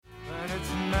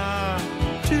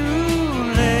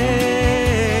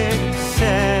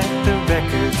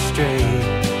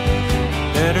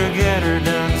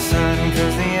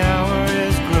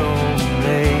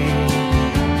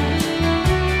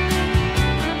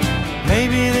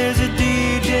maybe there's a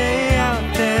DJ out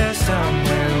there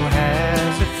somewhere who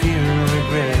has a few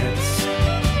regrets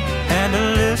and a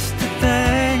list of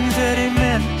things that he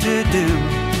meant to do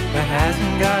but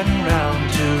hasn't gotten round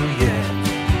to yet.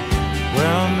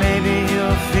 Well, maybe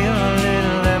he'll feel a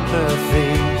little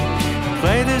empathy and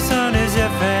play this on his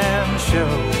FM show.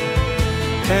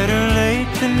 Better late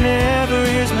than never.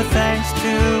 Here's my thanks to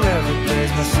whoever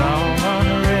plays my song on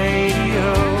the radio.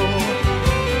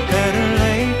 Better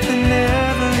late than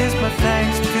never. Here's my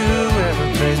thanks to whoever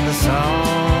plays my song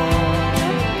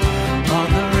on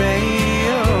the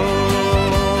radio.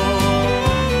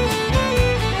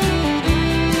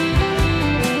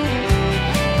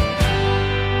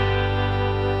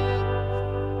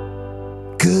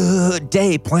 Good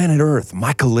day, planet Earth.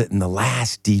 Michael Litton, the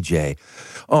last DJ.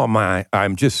 Oh my,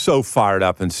 I'm just so fired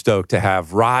up and stoked to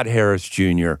have Rod Harris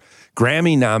Jr.,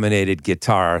 Grammy-nominated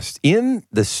guitarist, in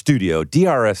the studio,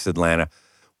 DRS Atlanta.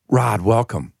 Rod,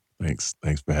 welcome. Thanks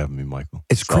for having me, Michael.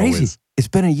 It's crazy. It's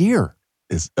been a year.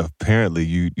 It's apparently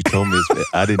you told me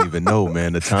I didn't even know,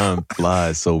 man. The time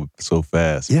flies so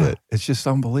fast. Yeah, but it's just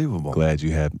unbelievable. Glad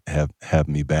you have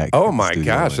me back. Oh my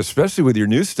gosh, especially with your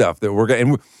new stuff that we're going.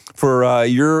 And for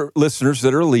your listeners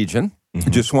that are Legion, I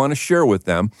just want to share with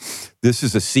them, this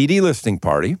is a CD listening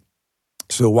party.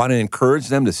 So I want to encourage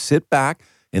them to sit back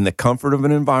in the comfort of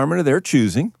an environment of their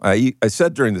choosing. I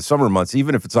said during the summer months,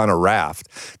 even if it's on a raft,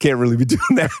 can't really be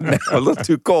doing that now. A little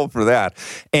too cold for that.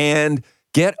 And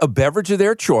get a beverage of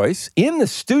their choice. In the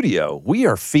studio, we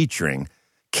are featuring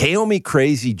Kale Me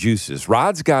Crazy Juices.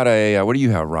 Rod's got a, what do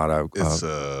you have, Rod? It's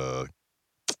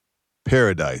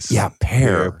Paradise. Yeah,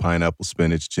 pear. Pineapple,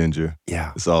 spinach, ginger.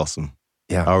 Yeah. It's awesome.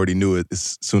 Yeah. I already knew it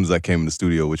as soon as I came in the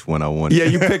studio which one I wanted. Yeah,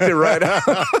 you picked it right up.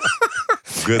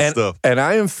 Good stuff. And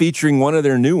I am featuring one of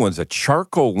their new ones, a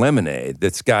charcoal lemonade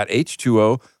that's got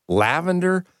H2O,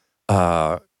 lavender,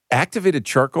 activated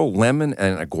charcoal, lemon,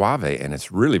 and agave, and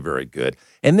it's really very good.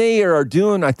 And they are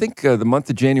doing, I think the month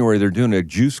of January, they're doing a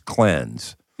juice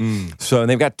cleanse. So, and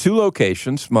they've got two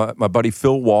locations. My buddy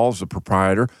Phil Wall is the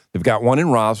proprietor. They've got one in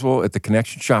Roswell at the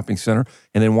Connection Shopping Center,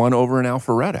 and then one over in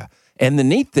Alpharetta. And the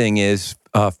neat thing is,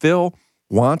 Phil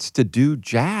wants to do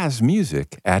jazz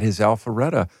music at his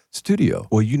Alpharetta studio.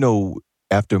 Well, you know,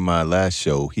 after my last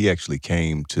show, he actually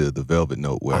came to the Velvet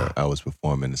Note where I was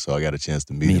performing, so I got a chance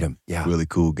to meet him. Yeah, really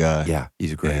cool guy. Yeah,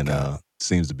 he's a great guy.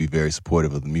 Seems to be very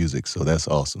supportive of the music, so that's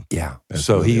awesome. Yeah, that's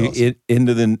so really awesome.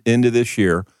 into this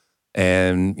year,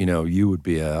 and you know, you would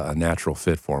be a natural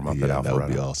fit for him up at Alpharetta. That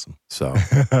would be awesome. So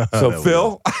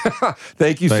Phil,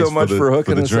 thank you so much for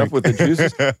hooking us up with the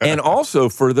juices, and also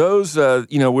for those,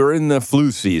 we're in the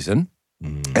flu season.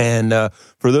 And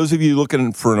for those of you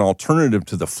looking for an alternative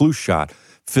to the flu shot,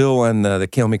 Phil and the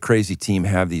Kale Me Crazy team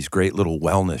have these great little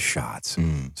wellness shots. So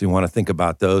you want to think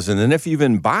about those. And then if you've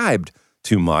imbibed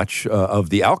too much of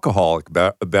the alcoholic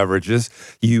beverages,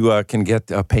 you can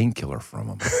get a painkiller from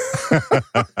them.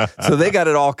 So they got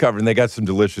it all covered, and they got some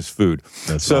delicious food.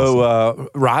 That's so awesome.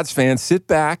 Rod's fans, sit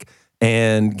back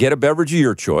and get a beverage of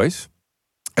your choice.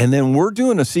 And then we're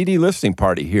doing a CD listening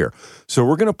party here. So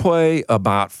we're going to play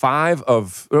about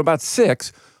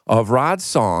 6 of Rod's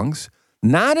songs,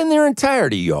 not in their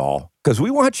entirety, y'all, because we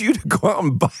want you to go out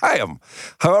and buy them,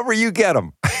 however you get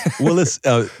them. Well, let's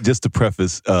just to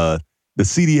preface, the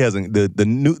CD hasn't the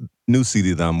new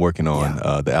CD that I'm working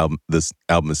on. This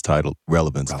album is titled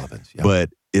Relevance. Yeah. But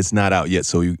it's not out yet,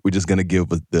 so we're just gonna give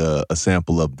a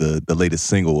sample of the latest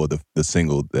single or the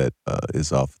single that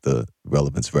is off the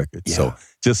Relevance record. Yeah. So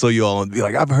just so you all be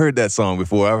like, I've heard that song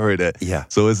before. I've heard that. Yeah.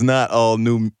 So it's not all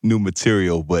new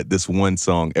material, but this one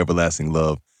song, Everlasting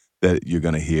Love, that you're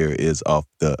gonna hear is off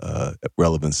the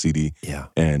Relevance CD. Yeah.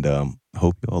 And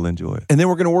hope you all enjoy it. And then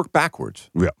we're going to work backwards.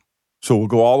 Yeah. So we'll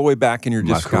go all the way back in your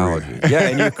My discography. career. Yeah,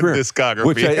 in your career.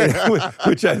 Discography.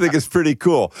 which I think is pretty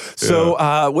cool.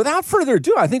 So without further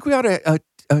ado, I think we ought to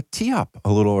tee up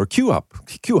a little, or cue up.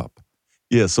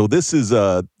 Yeah, so this is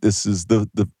the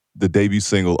debut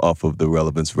single off of the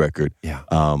Relevance record. Yeah.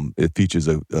 It features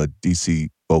a DC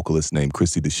vocalist named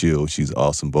Christy DeShield. She's an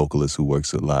awesome vocalist who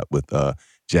works a lot with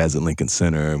Jazz at Lincoln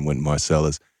Center and Wynton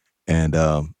Marsalis. And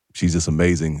she's just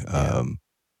amazing.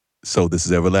 So this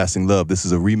is Everlasting Love. This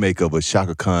is a remake of a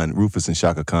Shaka Khan, Rufus and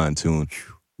Shaka Khan tune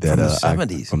that from the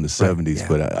 70s. From the 70s. Yeah.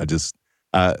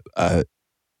 But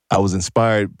I was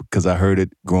inspired because I heard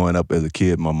it growing up as a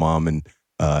kid. My mom and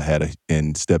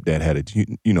stepdad had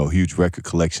a huge record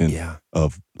collection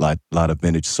of lot of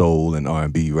vintage soul and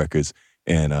R&B records.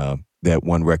 And that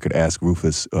one record, Ask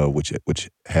Rufus, which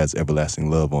has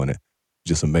Everlasting Love on it,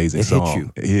 just amazing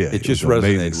song. Hit you. Yeah, it just resonated. resonated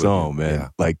Amazing with song, you. man. Yeah.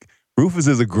 Like Rufus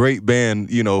is a great band,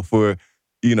 for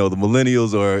you know, the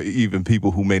millennials or even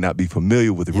people who may not be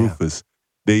familiar with Rufus,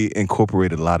 they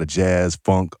incorporated a lot of jazz,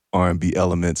 funk, R&B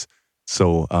elements.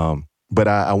 So, but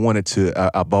I wanted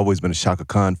to, I've always been a Chaka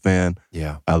Khan fan.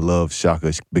 Yeah. I love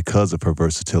Chaka because of her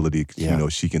versatility. Yeah. You know,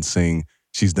 she can sing.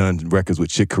 She's done records with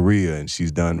Chick Corea, and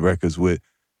she's done records with,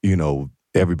 you know,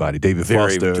 everybody. David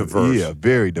Very Foster. diverse. Yeah,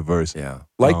 very diverse. Yeah.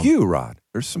 Like you, Rod.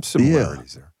 There's some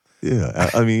similarities there. Yeah,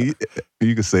 I mean,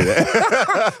 you can say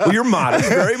that. Well, you're modest,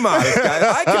 very modest,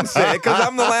 guy. I can say it because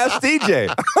I'm the last DJ.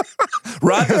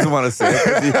 Rod doesn't want to say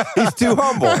it because he's too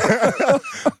humble.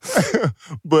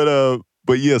 But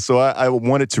yeah, so I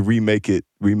wanted to remake, you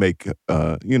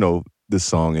know, this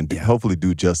song and hopefully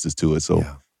do justice to it. So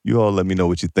you all let me know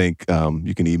what you think.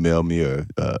 You can email me or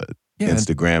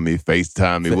Instagram me,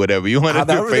 FaceTime me, whatever you want to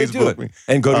do. Facebook me.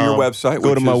 And go to your website.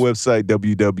 Go to my website,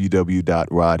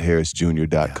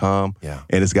 www.rodharrisjr.com. Yeah.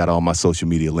 And it's got all my social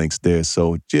media links there.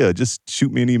 So yeah, just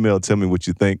shoot me an email. Tell me what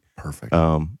you think. Perfect.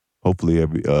 Hopefully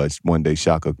one day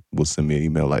Chaka will send me an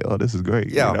email like, oh, this is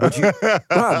great. Yeah. You know?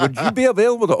 Rod, would you be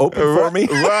available to open for me?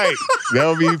 Right. That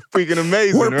would be freaking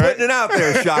amazing, We're putting it out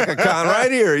there, Chaka Khan,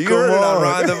 right here. You heard it on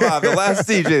Rod the Vibe. The last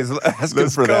DJ's asking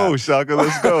for that. Let's go, Chaka.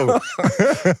 Let's go.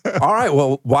 All right.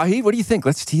 Well, Wahid, what do you think?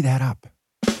 Let's tee that up.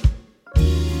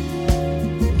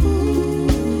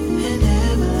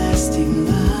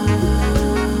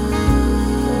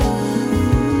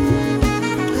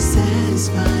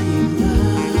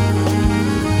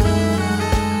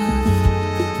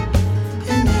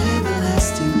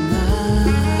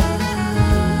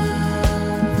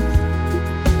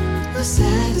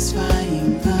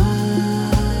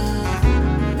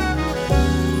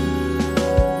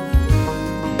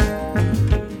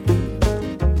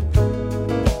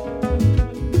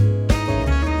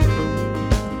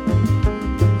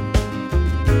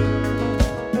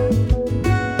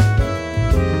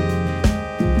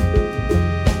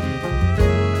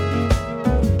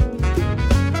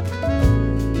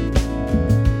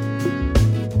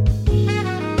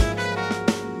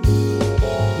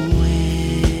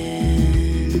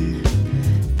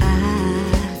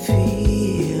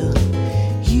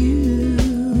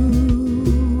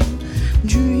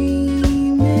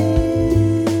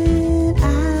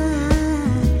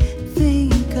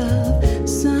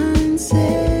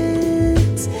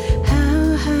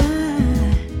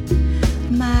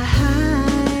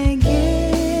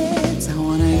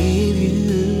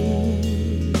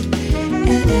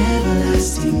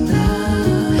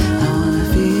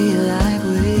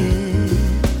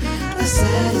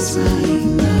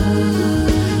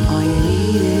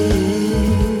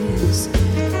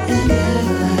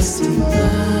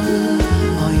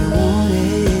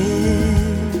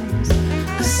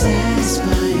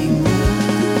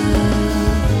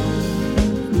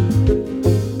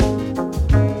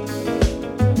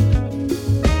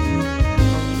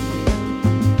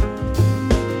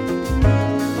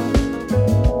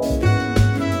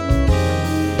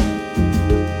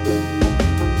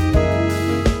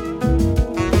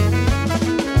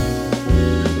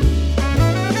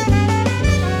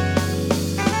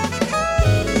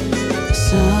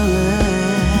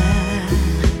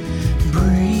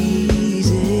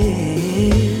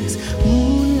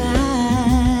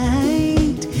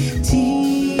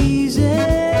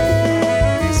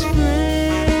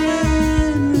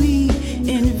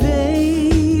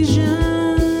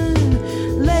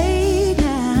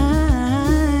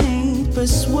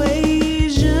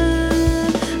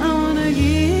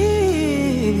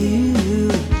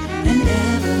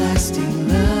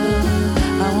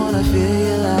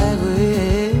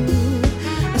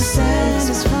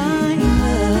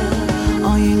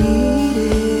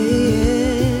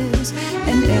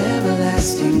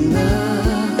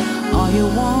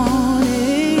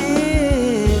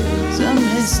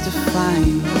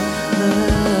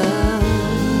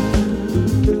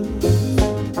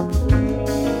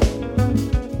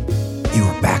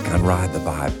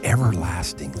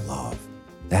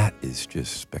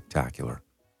 Just spectacular.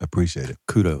 I appreciate it.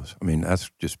 Kudos. I mean,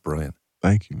 that's just brilliant.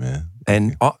 Thank you, man.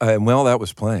 And while that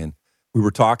was playing, we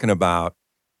were talking about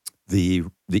the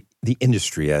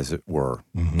industry, as it were,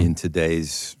 in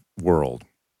today's world.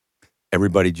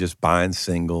 Everybody just buying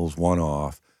singles, one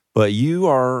off. But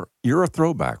you're a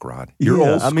throwback, Rod. You're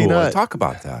old school. I mean, talk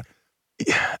about that.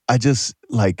 I just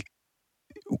like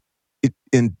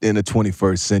in the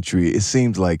 21st century. It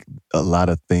seems like a lot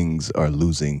of things are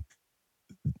losing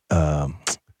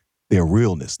their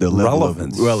realness, their level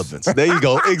Relevance. of relevance. There you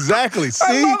go. Exactly. See,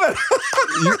 I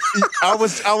love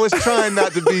it. I was trying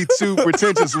not to be too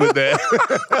pretentious with that,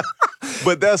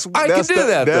 but that's I can do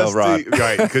that though, Rod.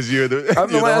 right? Because you're the I'm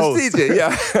the you're last host. DJ.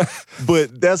 Yeah.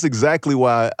 But that's exactly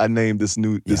why I named this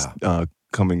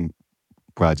coming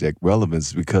project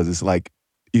Relevance, because it's like,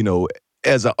 you know,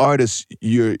 as an artist,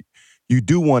 you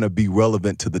do want to be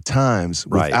relevant to the times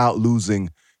without losing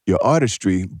your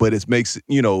artistry, but it makes,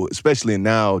 you know, especially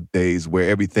nowadays where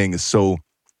everything is so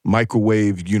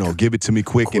microwave, you know, give it to me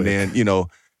quick. And then, you know,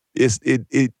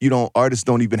 artists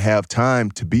don't even have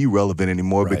time to be relevant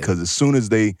anymore because as soon as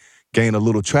they gain a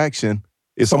little traction,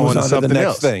 it's on to something the next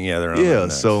else. Thing. Yeah, they're on to the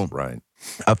next. So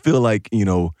I feel like, you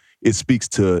know, it speaks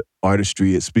to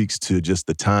artistry. It speaks to just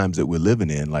the times that we're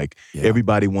living in. Like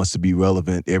everybody wants to be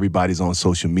relevant. Everybody's on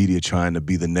social media trying to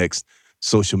be the next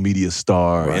social media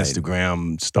star,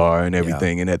 Instagram star and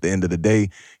everything. And at the end of the day,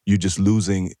 you're just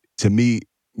losing. To me,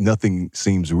 nothing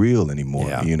seems real anymore,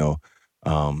 you know?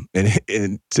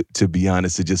 And to be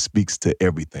honest, it just speaks to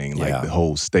everything, like the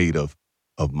whole state of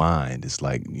mind. It's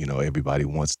like, you know, everybody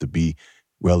wants to be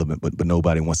relevant, but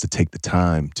nobody wants to take the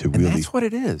time to really. That's what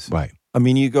it is. Right. I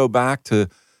mean, you go back to,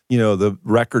 you know, the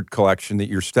record collection that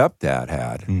your stepdad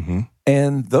had,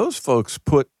 and those folks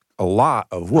put a lot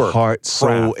of work, heart,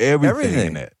 soul, everything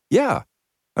in it. Yeah.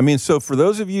 I mean, so for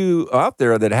those of you out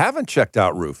there that haven't checked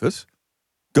out Rufus,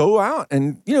 go out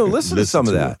and, you know, listen to some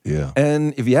of that. Yeah.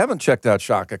 And if you haven't checked out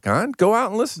Chaka Khan, go out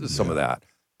and listen to some of that.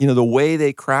 You know, the way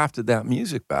they crafted that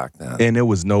music back then. And there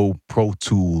was no Pro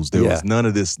Tools. There was none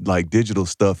of this like digital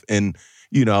stuff. And,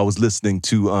 you know, I was listening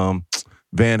to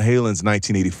Van Halen's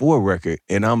 1984 record,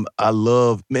 and I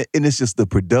love, man, and it's just the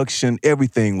production,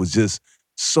 everything was just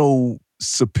so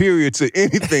superior to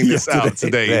anything that's out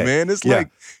today, man. It's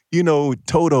like, you know,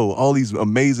 Toto, all these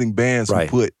amazing bands who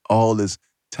put all this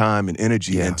time and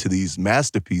energy into these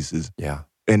masterpieces. Yeah.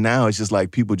 And now it's just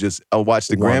like people I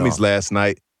watched the Grammys last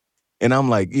night, and I'm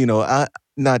like, you know,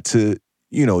 not to,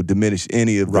 you know, diminish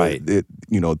any of the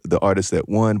you know, the artists that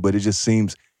won, but it just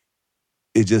seems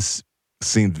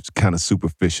kind of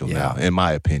superficial now, in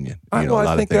my opinion.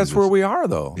 I think that's where we are,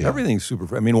 though. Yeah. Everything's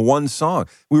superficial. I mean, one song.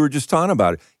 We were just talking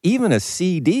about it. Even a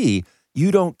CD,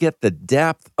 you don't get the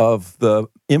depth of the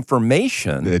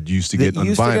information that used to get on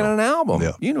an album.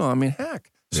 Yeah. You know, I mean,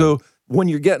 heck. Yeah. So when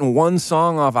you're getting one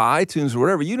song off of iTunes or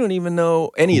whatever, you don't even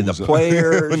know any of the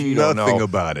players. You don't know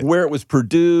about it. Where it was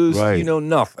produced. Right. You know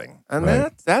nothing. And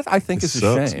that I think is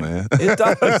a shame. Man. It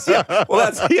does. Yeah. Well,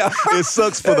 it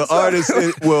sucks for the artists.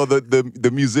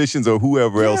 The musicians or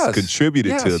whoever else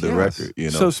contributed to the record.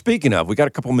 You know. So speaking of, we got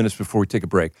a couple minutes before we take a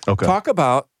break. Okay. Talk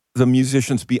about the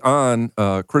musicians beyond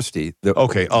Christy.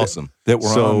 Awesome. That were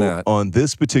on that. On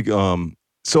this particular,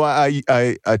 so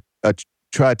I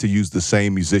tried to use the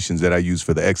same musicians that I used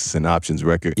for the X's and Options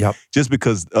record. Yep. Just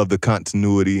because of the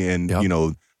continuity and you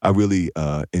know, I really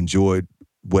enjoyed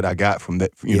what I got from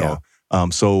that, you know.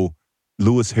 So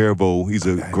Louis Hervo, he's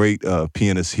a great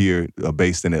pianist here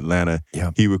based in Atlanta.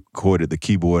 Yeah. He recorded the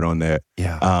keyboard on that.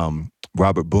 Yeah.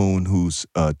 Robert Boone, who's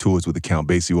tours with the Count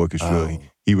Basie Orchestra,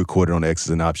 he recorded on the X's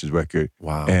and Options record.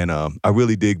 Wow. And I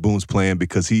really dig Boone's playing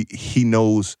because he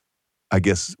knows, I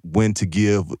guess, when to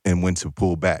give and when to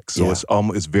pull back. So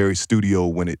it's very studio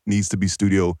when it needs to be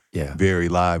studio, very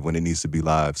live when it needs to be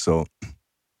live. So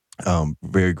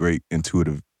very great,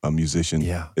 intuitive musician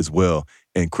as well.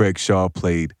 And Craig Shaw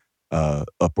played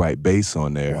upright bass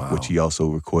on there, which he also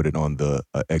recorded on the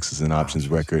X's and Options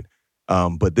record.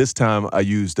 But this time I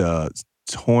used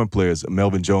horn players.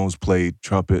 Melvin Jones played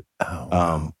trumpet.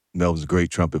 Melvin's a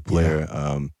great trumpet player.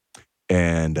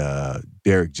 And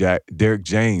Derek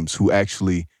James, who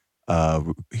actually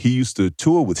he used to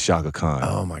tour with Chaka Khan.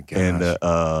 Oh my gosh! In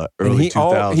the early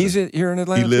 2000s. He's here in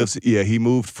Atlanta. He lives. Yeah, he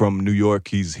moved from New York.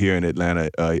 He's here in Atlanta.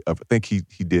 I think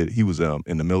he was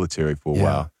in the military for a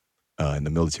while, in the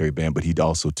military band, but he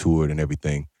also toured and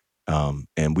everything.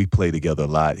 And we play together a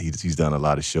lot. He's done a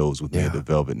lot of shows with me at the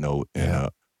Velvet Note and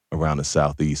around the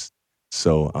Southeast.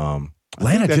 So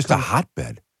Atlanta just a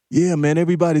hotbed. Yeah, man,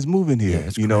 everybody's moving here. Yeah,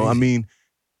 it's you know, crazy. I mean,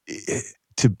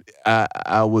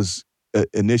 I was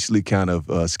initially kind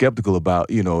of skeptical about,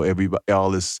 you know,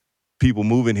 all this people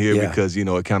moving here because, you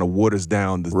know, it kind of waters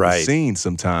down the scene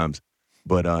sometimes.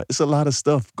 But it's a lot of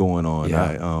stuff going on.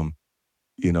 Yeah.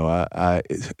 You know,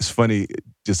 it's funny,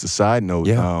 just a side note.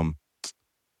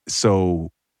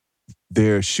 So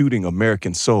they're shooting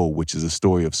American Soul, which is a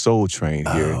story of Soul Train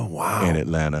here in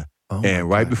Atlanta. Oh, and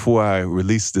right before I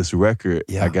released this record,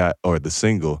 the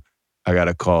single, I got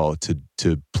a call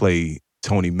to play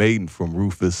Tony Maiden from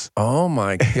Rufus. Oh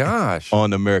my gosh!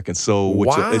 On American Soul, which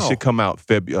it should come out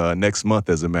next month,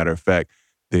 as a matter of fact.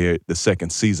 the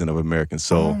second season of American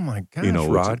Soul. Oh my gosh,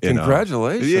 Rod!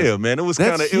 Congratulations! Yeah, man, it was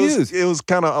kind of it was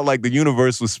kind of like the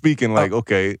universe was speaking, like,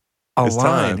 okay, it's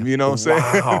time. You know what I'm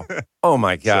saying? Wow! Oh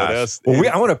my gosh!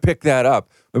 I want to pick that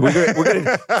up. We're going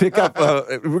to pick up.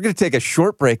 We're going to take a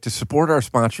short break to support our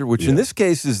sponsor, which in this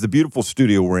case is the beautiful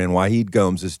studio we're in, Wahid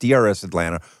Gomes, is DRS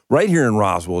Atlanta, right here in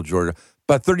Roswell, Georgia.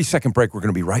 But 30-second break. We're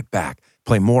going to be right back.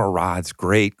 Play more Rod's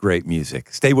great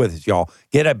music. Stay with us, y'all.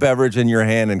 Get a beverage in your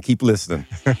hand and keep listening.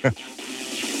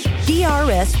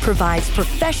 DRS provides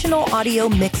professional audio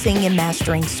mixing and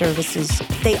mastering services.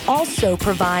 They also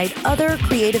provide other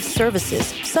creative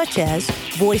services such as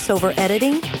voiceover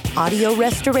editing, audio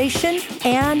restoration,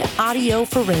 and audio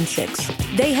forensics.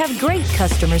 They have great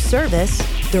customer service,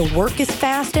 their work is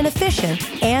fast and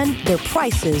efficient, and their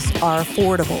prices are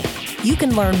affordable. You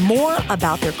can learn more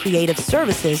about their creative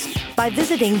services by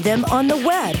visiting them on the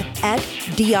web at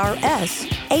drsatl.com.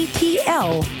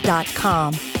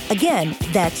 Again,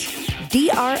 that's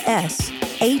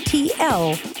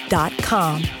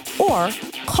drsatl.com. Or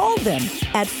call them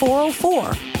at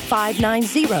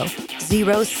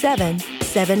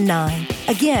 404-590-0779.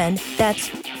 Again, that's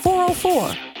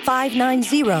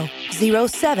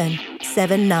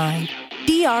 404-590-0779.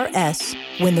 DRS,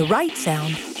 when the right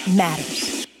sound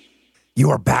matters. You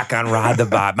are back on Rod the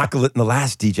Bob. Michael Litton, the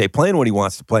last DJ, playing what he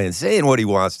wants to play and saying what he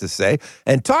wants to say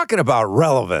and talking about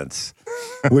relevance,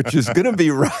 which is going to be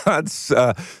Rod's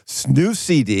new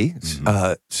CD,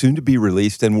 soon to be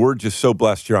released. And we're just so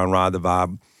blessed here on Rod the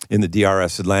Bob in the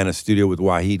DRS Atlanta studio with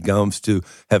Wahid Gomes to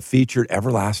have featured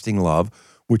Everlasting Love,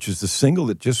 which is the single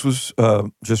that just was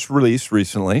just released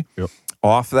recently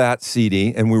off that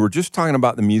CD. And we were just talking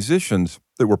about the musicians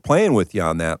that were playing with you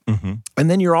on that. Mm-hmm. And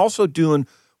then you're also doing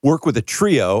work with a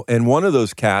trio, and one of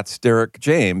those cats, Derek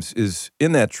James, is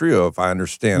in that trio, if I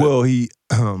understand. Well, he's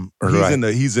in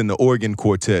the organ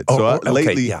quartet.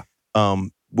 Lately,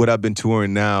 what I've been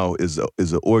touring now is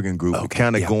an organ group,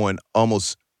 kind of going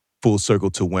almost full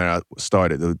circle to when I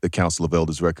started the Council of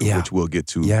Elders record, which we'll get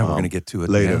to. Yeah, we're going to get to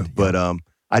it later. But I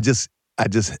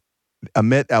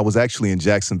was actually in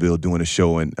Jacksonville doing a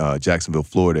show in Jacksonville,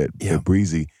 Florida at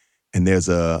Breezy. And there's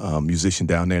a musician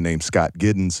down there named Scott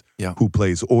Giddens who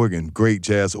plays organ, great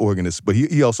jazz organist, but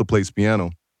he also plays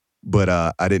piano. But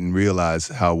I didn't realize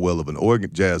how well of an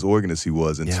jazz organist he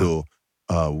was until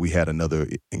we had another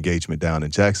engagement down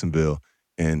in Jacksonville.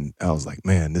 And I was like,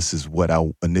 man, this is what I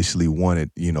initially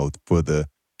wanted, for the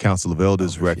Council of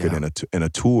Elders record and a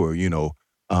tour,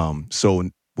 So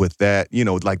with that,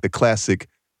 like the classic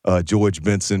George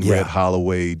Benson, Red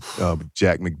Holloway,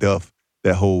 Jack McDuff,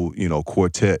 that whole,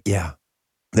 quartet. Yeah.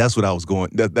 That's what I was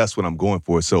going, that's what I'm going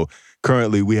for. So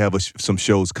currently we have some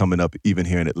shows coming up even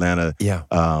here in Atlanta. Yeah.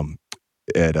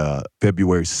 At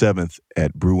February 7th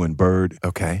at Brew and Bird.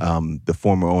 Okay.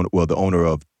 The owner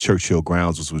of Churchill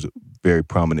Grounds, which was a very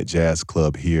prominent jazz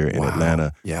club here in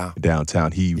Atlanta,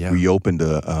 downtown. He reopened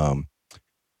a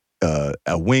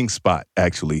wing spot,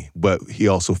 actually, but he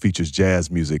also features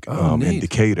jazz music in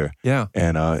Decatur. Yeah.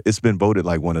 And it's been voted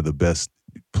like one of the best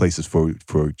places for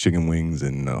chicken wings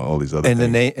and all these other things. The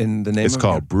name it's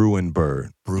called Brew and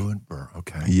Bird. Brew and Bird,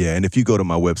 okay. Yeah, and if you go to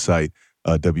my website,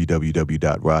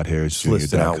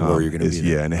 www.rodharrisjr.com, where you're going to be.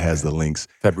 Yeah, and it has the links.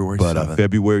 February 7th.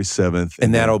 February 7th.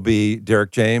 And that'll be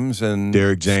Derek James,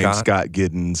 Scott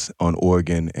Giddens on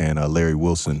organ, and Larry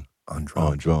Wilson on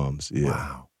drums. Yeah.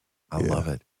 Wow. I love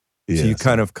it. Yeah, so you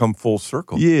kind of come full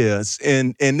circle. Yes,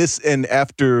 and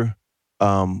after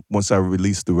once I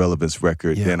release the Relevance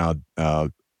record, then I'll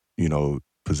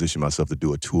position myself to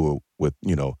do a tour with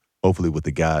hopefully with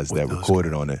the guys that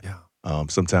recorded on it. Yeah.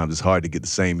 Sometimes it's hard to get the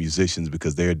same musicians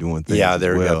because they're doing things. Yeah,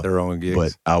 they've got their own gigs.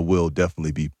 But I will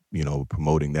definitely be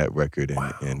promoting that record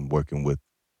and working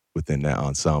within that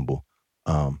ensemble.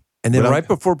 And then right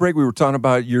before break, we were talking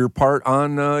about your part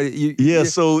on.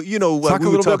 So talk we were talking a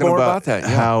little bit more about that. Yeah.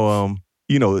 How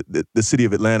the city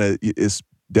of Atlanta is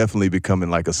definitely becoming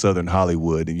like a Southern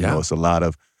Hollywood, and it's a lot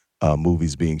of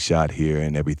movies being shot here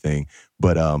and everything.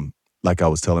 But like I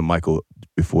was telling Michael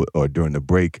before or during the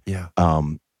break,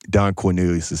 Don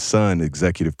Cornelius' son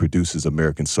executive produces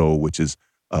American Soul, which is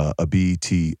a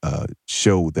BET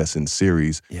show that's in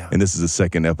series, and this is the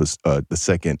second episode, the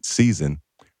second season.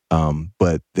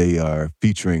 But they are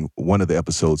featuring, one of the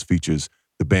episodes features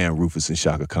the band Rufus and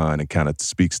Chaka Khan, and kind of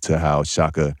speaks to how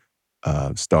Chaka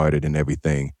started and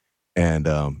everything. And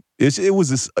it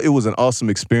was an awesome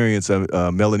experience.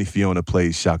 Melanie Fiona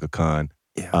plays Chaka Khan,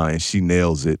 and she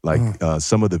nails it. Like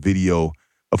some of the video,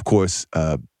 of course,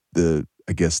 the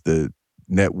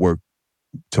network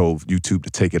told YouTube to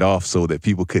take it off so that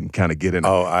people couldn't kind of get in. It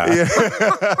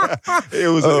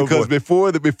was because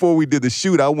before we did the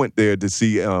shoot, I went there to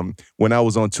see when I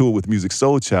was on tour with Musiq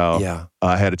Soulchild. Yeah.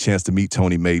 I had a chance to meet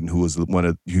Tony Maiden, who was the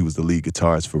lead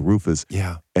guitarist for Rufus.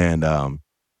 Yeah. And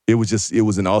it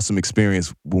was an awesome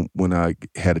experience when I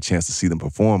had a chance to see them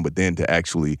perform, but then to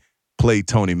actually play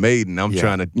Tony Maiden, I'm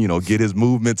trying to, get his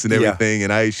movements and everything.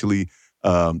 And I actually,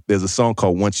 there's a song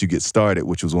called Once You Get Started,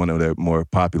 which was one of their more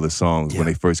popular songs when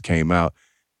they first came out.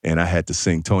 And I had to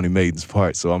sing Tony Maiden's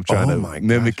part. So I'm trying to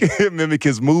mimic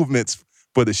his movements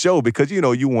for the show because,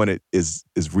 you want it as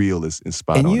real, as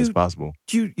spot on as possible.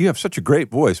 You have such a great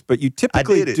voice, but you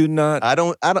typically do not. I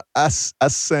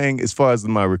sang, as far as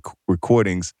my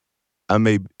recordings,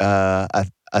 I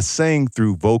sang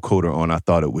through vocoder on I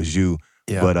Thought It Was You.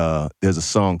 Yeah. But there's a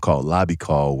song called Lobby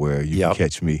Call where you can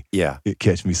catch me. Yeah,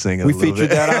 catch me singing. We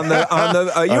featured that on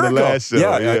the a year ago. Last show.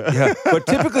 Yeah. But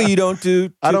typically you don't do.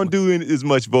 I don't do as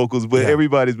much vocals, but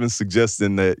everybody's been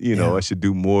suggesting that I should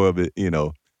do more of it.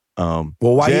 Well,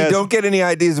 why you don't get any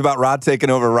ideas about Rod taking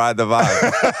over Ride the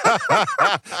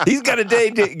Vibe? He's got a day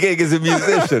gig as a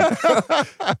musician.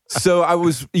 So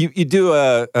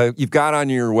you've got on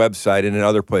your website and in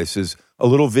other places a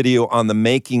little video on the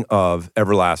making of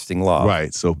Everlasting Love.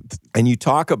 Right. So, and you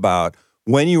talk about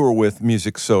when you were with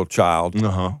Musiq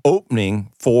Soulchild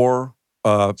opening for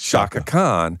Chaka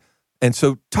Khan. And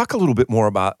so talk a little bit more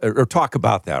about, or talk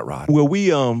about that, Rod. Well,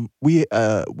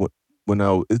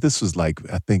 this was I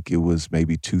think it was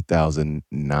maybe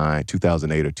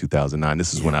 2008 or 2009.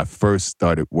 This is when I first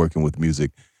started working with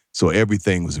music. So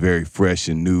everything was very fresh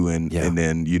and new. And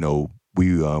then,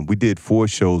 we did 4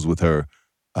 shows with her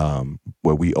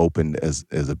where we opened as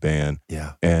a band.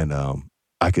 Yeah. And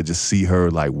I could just see her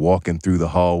walking through the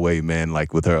hallway, man,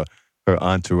 with her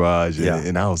entourage.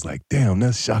 And I was like, damn,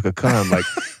 that's Chaka Khan.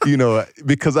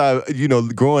 Because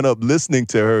growing up listening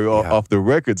to her off the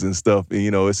records and stuff, I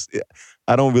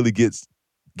don't really get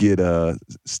starstruck.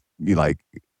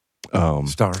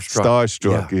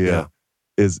 Yeah.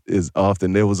 Is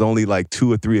often. There was only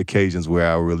 2 or 3 occasions where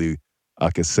I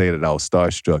could say that I was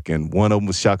starstruck. And one of them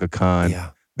was Chaka Khan.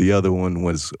 Yeah. The other one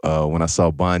was when I saw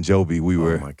Bon Jovi. We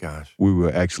were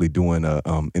actually doing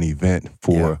an event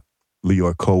for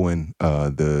Leor Cohen,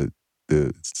 the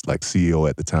CEO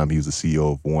at the time. He was the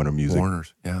CEO of Warner Music.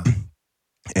 Warner's, yeah.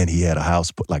 And he had a house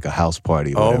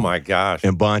party. Oh my gosh!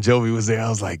 And Bon Jovi was there. I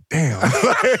was like, damn.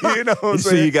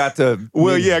 So you got to.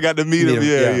 I got to meet him.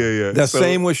 Yeah. The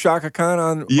same with Chaka Khan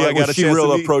on. Yeah, I got a chance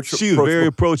to meet. Approachable. She was very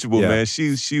approachable, man.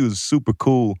 She was super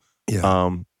cool.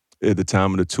 Yeah. At the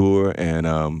time of the tour, and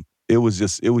it was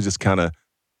just kind of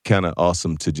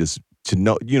awesome to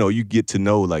know. You get to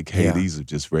know hey, these are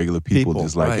just regular people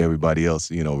just like everybody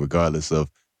else. Regardless of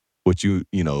what you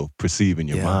perceive in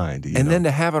your mind. And then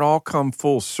to have it all come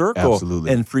full circle.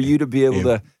 Absolutely. And for you to be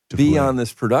able to be on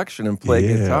this production and play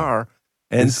guitar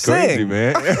and sing. Crazy,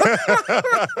 man.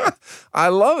 I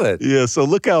love it. Yeah, so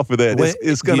look out for that.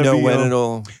 It's going to be... when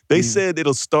it'll... They said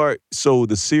it'll start... So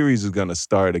the series is going to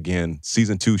start again.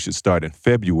 Season 2 should start in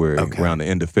February, around the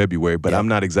end of February, but I'm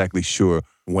not exactly sure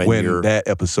when that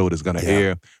episode is going to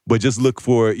air. But just look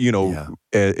for,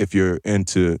 if you're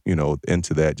into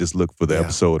that, just look for the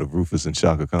episode of Rufus and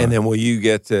Chaka Khan. And then will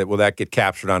that get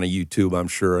captured on a YouTube, I'm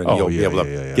sure, and you'll be able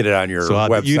to get it on your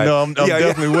website. I'm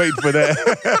definitely waiting for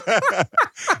that.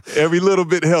 Every little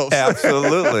bit helps.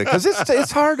 Absolutely. Because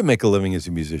it's hard to make a living as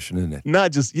a musician, isn't it?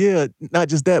 Not just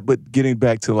that, but getting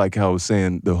back to how I was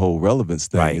saying, the whole relevance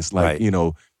thing. Right, it's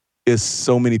it's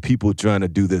so many people trying to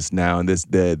do this now, and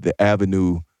the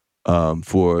avenue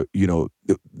for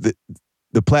the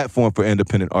platform for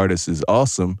independent artists is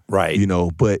awesome, right?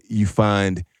 But you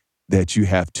find that you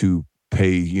have to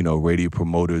pay radio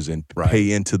promoters and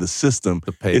pay into the system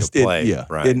to pay to play.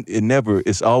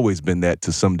 It's always been that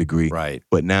to some degree, right?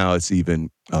 But now it's even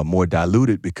more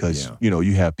diluted because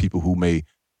you have people who may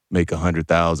make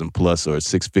 100,000 plus or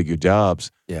 6-figure jobs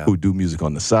who do music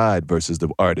on the side versus the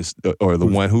artist or the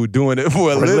one who doing it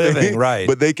for a living, right?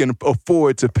 But they can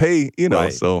afford to pay,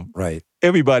 so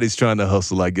everybody's trying to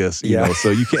hustle, I guess,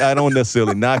 so I don't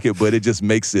necessarily knock it, but it just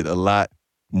makes it a lot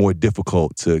more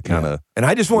difficult to kind of. And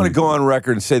I just want to go on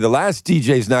record and say the last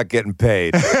DJ's not getting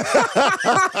paid. That's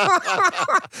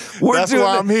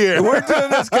why I'm here. We're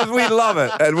doing this because we love it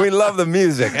and we love the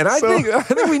music. And I think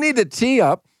we need to tee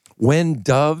up When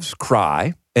Doves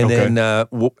Cry, and then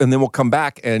we'll come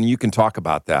back and you can talk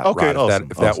about that. Okay,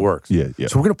 Rod, if that works. Yeah.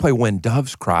 So we're gonna play When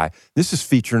Doves Cry. This is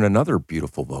featuring another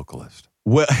beautiful vocalist.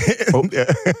 Well,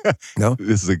 no,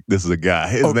 this is a guy.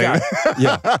 His name,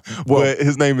 well,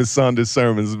 his name is Saunders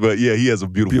Sermons, but he has a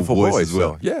beautiful voice as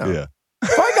well. So, yeah.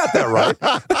 If I got that right.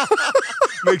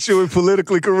 Make sure we're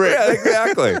politically correct. Yeah,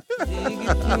 exactly.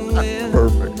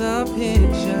 Perfect. The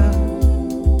picture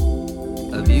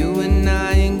of you and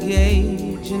I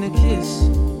engage in a kiss.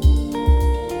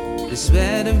 The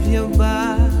sweat of your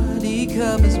body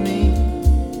covers me.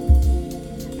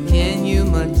 Can you,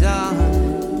 my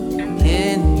darling,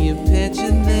 can you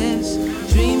picture this?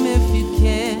 Dream if you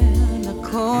can, a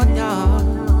courtyard,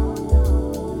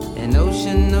 an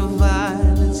ocean of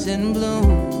violets in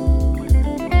bloom.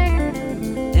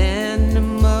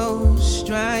 Animals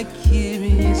strike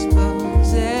curious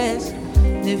poses.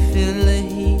 They feel the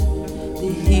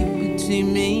heat between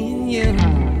me and you.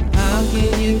 How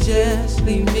can you just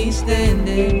leave me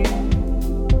standing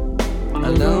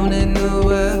alone in the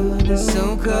world is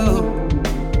so cold?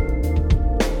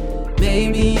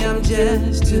 Maybe I'm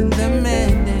just too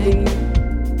demanding.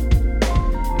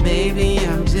 Maybe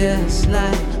I'm just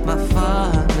like my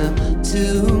father,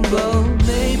 too bold.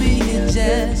 Maybe you're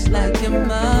just like your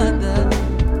mother.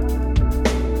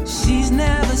 She's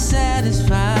never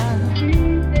satisfied.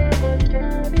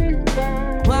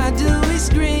 Why do we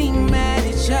scream at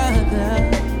each other?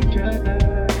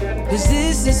 'Cause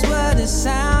this is what it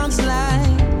sounds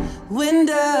like when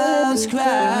doves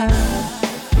cry.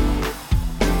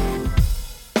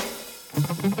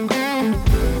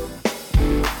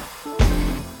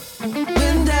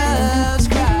 When doves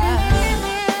cry.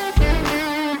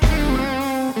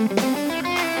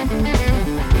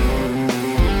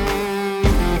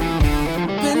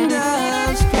 When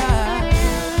doves cry.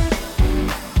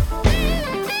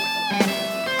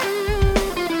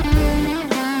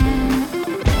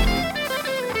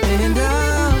 When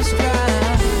doves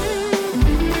cry.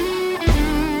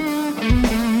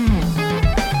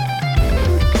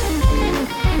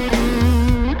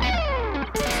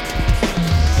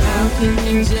 How can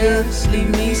you just leave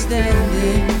me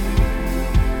standing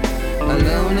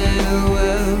alone in a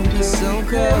world that's so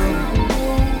cold?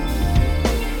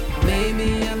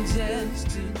 Maybe I'm just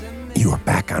too demanding. You are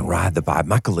back on Ride the Vibe.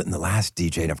 Michael Litton, the last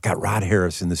DJ, and I've got Rod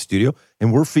Harris in the studio,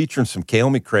 and we're featuring some Kale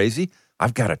Me Crazy.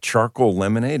 I've got a charcoal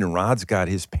lemonade, and Rod's got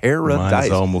his paradise.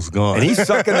 Mine's almost gone. And he's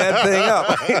sucking that thing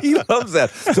up. He loves that.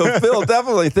 So, Phil,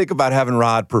 definitely think about having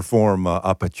Rod perform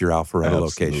up at your Alpharetta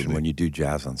location when you do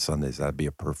jazz on Sundays. That'd be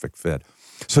a perfect fit.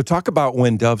 So talk about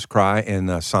When Doves Cry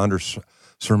and Saunders'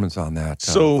 sermons on that,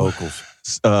 vocals.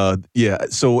 Yeah,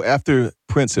 so after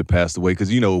Prince had passed away,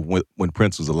 because, you know, when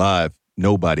Prince was alive,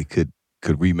 nobody could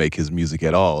remake his music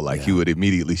at all. Like, he would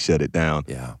immediately shut it down.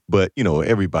 Yeah. But, you know,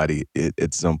 everybody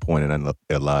at some point in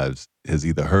their lives has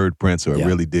either heard Prince or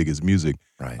really dig his music.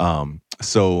 Right.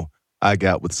 So I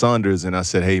got with Saunders and I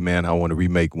said, hey, man, I want to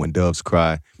remake When Doves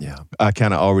Cry. Yeah. I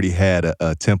kind of already had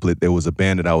a template. There was a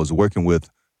band that I was working with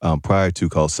prior to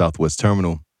called Southwest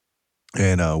Terminal.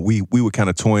 And we were kind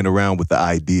of toying around with the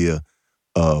idea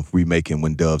of remaking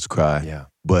When Doves Cry. Yeah.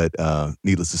 But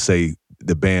needless to say,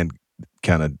 the band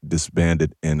kind of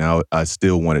disbanded, and I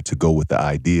still wanted to go with the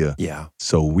idea. Yeah.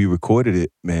 So we recorded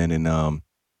it, man, and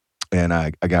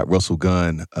I got Russell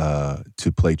Gunn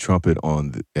to play trumpet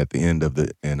at the end of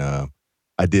it, and I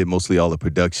did mostly all the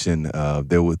production.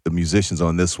 There were the musicians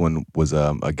on this one was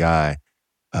a guy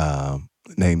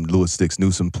named Louis Sticks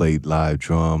Newsom played live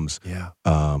drums. Yeah.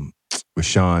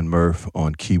 Rashawn Murph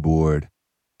on keyboard,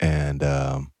 and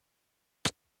I'm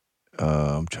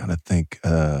trying to think.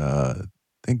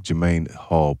 I think Jermaine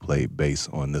Hall played bass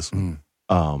on this one.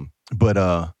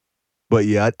 But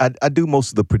yeah, I do most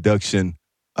of the production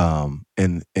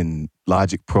in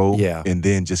Logic Pro, and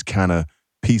then just kind of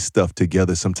piece stuff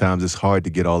together. Sometimes it's hard to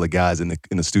get all the guys in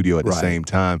the studio at the same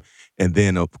time, and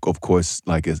then of course,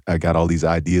 like I got all these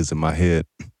ideas in my head.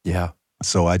 Yeah.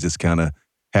 So I just kind of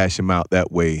hash them out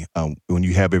that way. When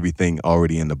you have everything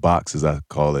already in the box, as I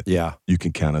call it, you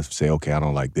can kind of say, okay, I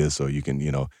don't like this, or you can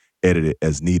edit it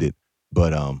as needed.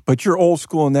 But you're old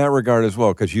school in that regard as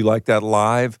well, because you like that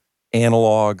live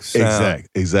analog sound.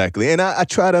 Exactly. And I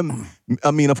try to,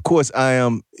 I mean, of course, I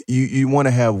am, you want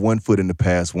to have one foot in the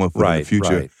past, one foot in the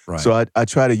future. Right. So I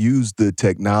try to use the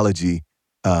technology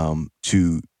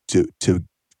to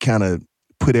kind of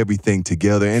put everything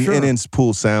together and then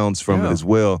pull sounds from it as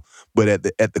well. But at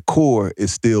the core,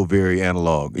 it's still very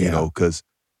analog, you know, because,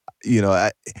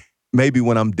 maybe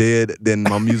when I'm dead, then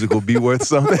my music will be worth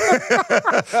something.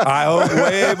 I hope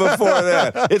way before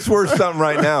that. It's worth something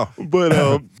right now.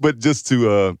 But just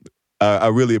to, I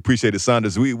really appreciated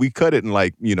Saunders. We cut it in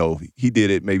he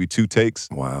did it maybe 2 takes.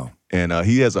 Wow. And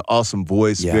he has an awesome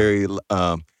voice, very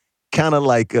kind of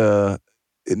like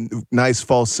nice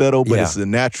falsetto, but it's a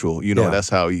natural. That's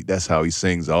how he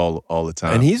sings all the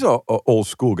time. And he's a old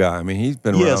school guy. I mean, he's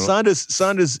been around. Yeah,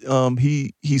 Saunders.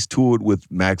 He's toured with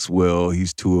Maxwell.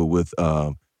 He's toured with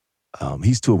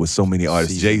He's toured with so many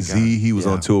artists. Jay-Z, he was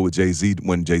on tour with Jay-Z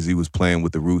when Jay-Z was playing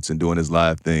with the Roots and doing his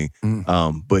live thing.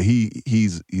 But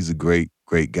he's a great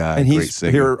guy, and great he's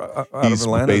singer. Here out he's of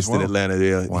Atlanta based as well. in Atlanta.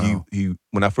 Yeah, wow. he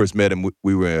when I first met him,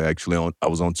 we were actually I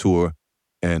was on tour,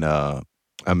 and I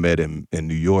met him in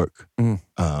New York, and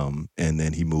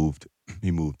then he moved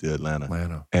to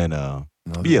Atlanta. And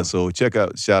so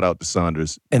shout out to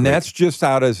Saunders. And that's just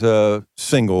out as a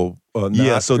single. So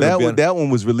that one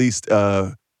was released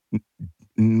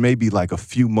maybe like a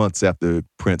few months after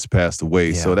Prince passed away.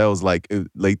 Yeah. So that was like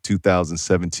late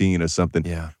 2017 or something.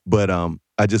 Yeah. But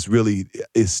I just really,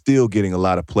 it's still getting a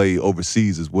lot of play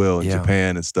overseas as well, in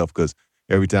Japan and stuff, because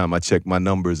every time I check my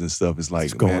numbers and stuff, it's like,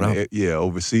 it's going up.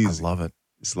 Overseas. I love it.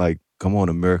 It's like, come on,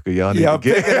 America, y'all need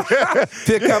to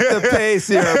pick up the pace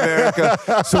here,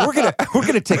 America. So we're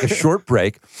gonna take a short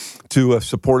break to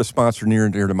support a sponsor near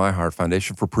and dear to my heart,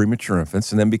 Foundation for Premature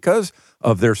Infants, and then because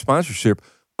of their sponsorship,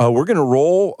 we're gonna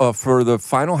roll for the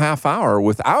final half hour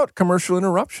without commercial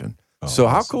interruption. So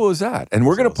how cool is that? And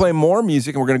we're going to play more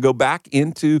music, and we're going to go back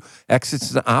into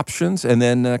exits and options, and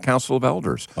then Council of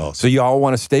Elders. So you all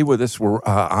want to stay with us. We're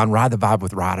on Ride the Vibe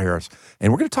with Rod Harris,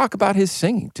 and we're going to talk about his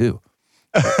singing too.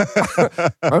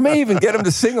 I may even get him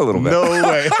to sing a little bit. No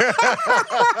way.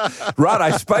 Rod,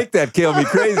 I spiked that, kill me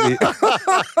crazy.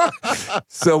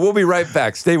 So we'll be right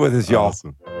back. Stay with us, y'all.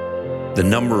 Awesome. The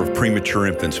number of premature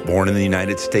infants born in the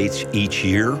United States each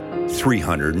year,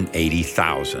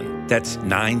 380,000. That's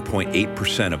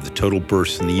 9.8% of the total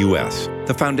births in the U.S.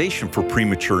 The Foundation for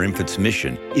Premature Infants'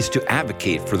 mission is to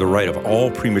advocate for the right of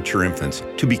all premature infants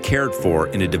to be cared for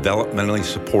in a developmentally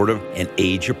supportive and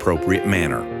age-appropriate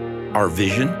manner. Our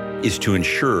vision is to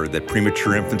ensure that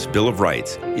Premature Infants' Bill of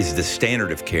Rights is the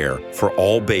standard of care for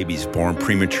all babies born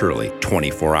prematurely,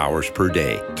 24 hours per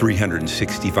day,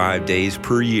 365 days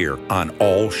per year, on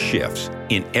all shifts,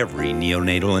 in every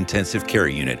neonatal intensive care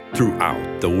unit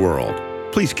throughout the world.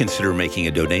 Please consider making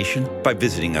a donation by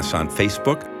visiting us on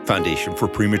Facebook, Foundation for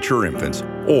Premature Infants,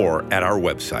 or at our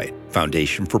website,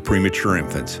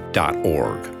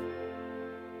 foundationforprematureinfants.org.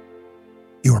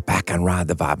 You are back on Rod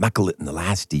the Vibe. Michael Litton, the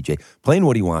last DJ, playing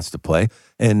what he wants to play.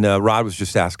 And Rod was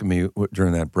just asking me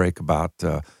during that break about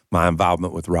my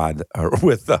involvement with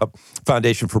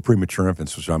Foundation for Premature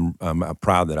Infants, which I'm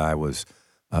proud that I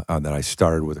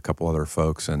started with a couple other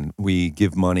folks. And we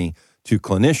give money to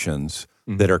clinicians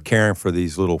that are caring for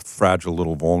these little fragile,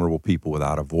 little vulnerable people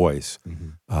without a voice,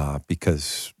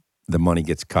 because the money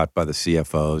gets cut by the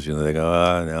CFOs. You know, they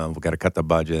go, no, we've got to cut the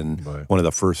budget. And one of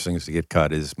the first things to get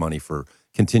cut is money for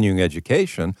continuing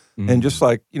education. And just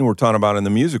like, we're talking about in the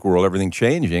music world, everything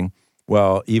changing,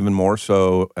 well, even more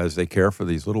so as they care for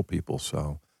these little people.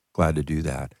 So glad to do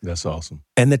that. That's awesome.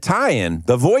 And the tie-in,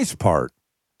 the voice part,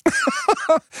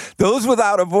 those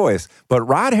without a voice. But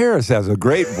Rod Harris has a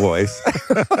great voice.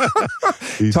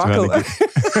 He's No, I'm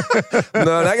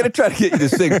not going to try to get you to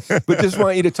sing, but just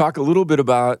want you to talk a little bit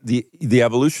about the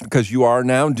evolution, because you are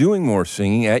now doing more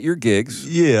singing at your gigs.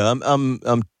 Yeah, I'm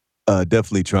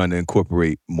definitely trying to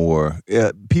incorporate more.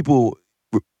 People,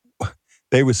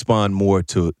 they respond more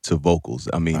to vocals.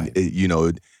 I mean,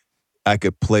 I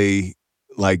could play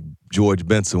like George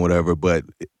Benson, whatever, but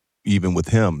even with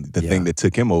him, the thing that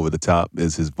took him over the top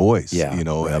is his voice.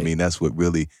 I mean, that's what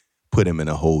really put him in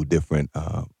a whole different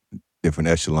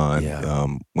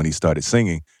echelon when he started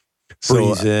singing.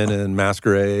 Breezin' and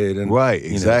Masquerade. And, right,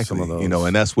 exactly. Some of those.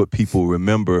 And that's what people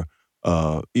remember.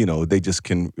 They just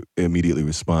can immediately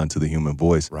respond to the human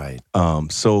voice. Right.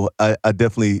 So I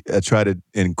definitely try to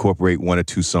incorporate one or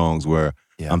two songs where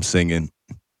I'm singing.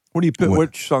 What do you pick?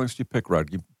 Which songs do you pick, Rod?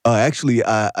 Actually,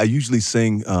 I usually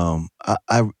sing.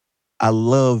 I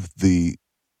love the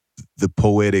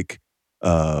poetic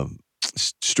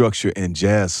structure in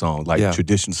jazz songs, like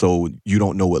tradition. So You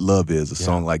Don't Know What Love Is, a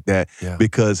song like that,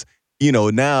 because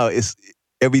now it's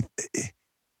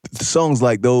the songs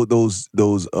like those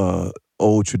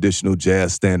old traditional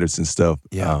jazz standards and stuff.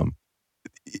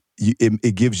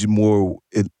 It gives you more.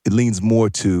 It leans more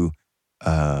to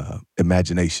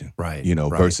imagination, right?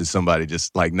 Versus somebody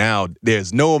just like now.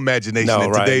 There's no imagination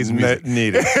in today's music.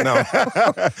 Needed. No,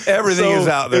 everything is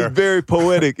out there. It's very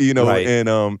poetic, Right.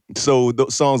 And so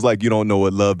songs like You Don't Know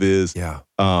What Love Is.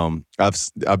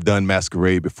 I've done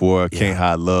Masquerade before. Can't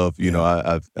Hide Love.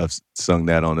 I've sung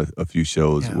that on a few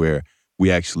shows where we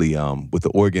actually with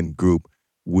the organ group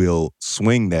will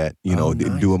swing that. Nice.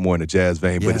 Do it more in a jazz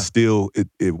vein, but it's still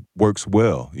it works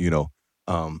well.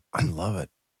 I love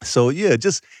it. So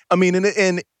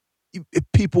and if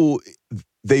people,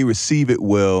 they receive it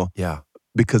well.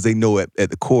 because they know at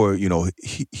the core,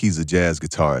 he's a jazz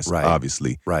guitarist, Right.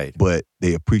 obviously. Right. But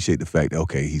they appreciate the fact that,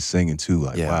 okay, he's singing too.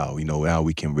 Like, Yeah. wow, now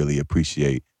we can really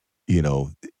appreciate,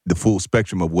 the full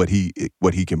spectrum of what he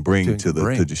can bring to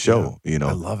the show. I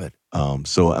love it.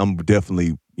 So I'm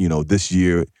definitely, this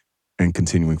year and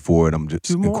continuing forward, I'm just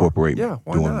Do more. incorporating, Yeah,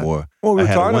 why doing not? more. Well, we I were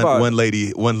had talking about one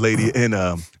lady, and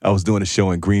I was doing a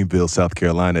show in Greenville, South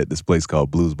Carolina, at this place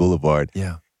called Blues Boulevard.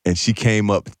 Yeah. And she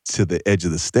came up to the edge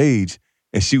of the stage,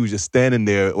 and she was just standing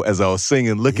there as I was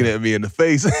singing, looking at me in the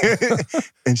face.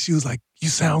 And she was like, "You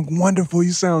sound wonderful.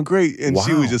 You sound great." And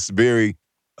she was Wow. just very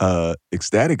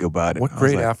ecstatic about it. What I was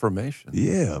great like, affirmation.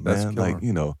 yeah, That's man. killer.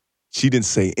 Like, she didn't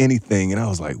say anything, and I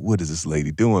was like, "What is this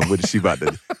lady doing? What is she about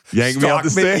to yank me off the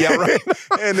Stalk me? stage?" Yeah, right.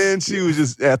 And then she was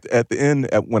just at the end,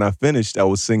 when I finished, I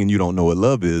was singing "You Don't Know What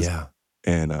Love Is," Yeah.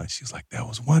 and she was like, "That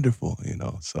was wonderful,"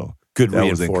 So Good that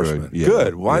was reinforcement. encouraging. Yeah,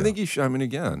 Good. Well, I yeah. think you should. I mean,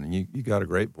 again, you got a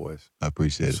great voice. I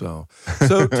appreciate it. So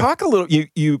talk a little.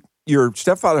 Your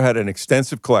stepfather had an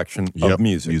extensive collection Yep, of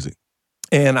music,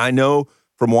 and I know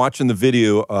from watching the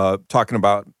video talking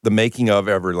about the making of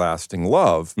Everlasting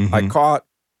Love, I Mhm. caught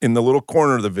in the little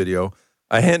corner of the video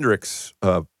a Hendrix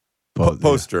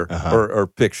poster Uh-huh. or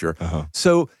picture. Uh-huh.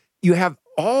 So you have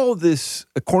all this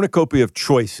cornucopia of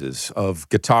choices of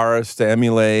guitarists to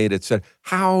emulate, etc.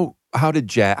 How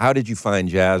did you find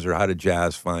jazz, or how did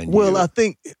jazz find you? Well, I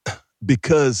think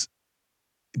because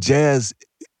jazz,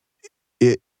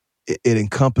 it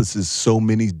encompasses so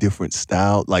many different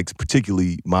styles, like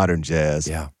particularly modern jazz.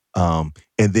 Yeah. And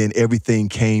then everything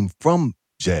came from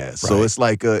jazz. So Right. it's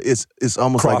like it's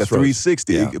almost like a Crossroads.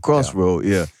 360, Yeah, a crossroad.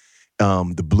 Yeah.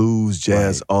 The blues,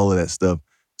 jazz, Right. all of that stuff.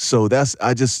 So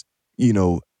I just,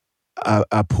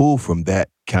 I pull from that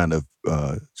kind of,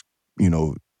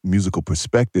 musical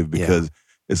perspective, because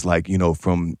it's like,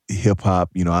 from hip hop,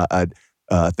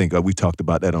 I think we talked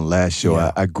about that on the last show.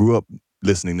 Yeah. I grew up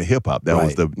listening to hip hop. That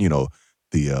was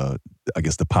Right. I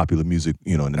guess the popular music,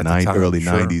 in the At the time, early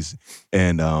sure. 90s.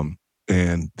 And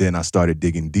then I started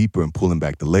digging deeper and pulling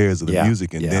back the layers of the Yeah,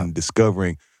 music, and yeah. then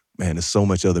discovering, man, there's so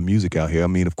much other music out here. I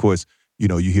mean, of course, you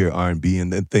hear R&B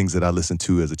and then things that I listened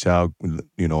to as a child, on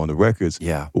the records.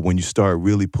 Yeah. But when you start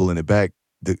really pulling it back,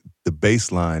 the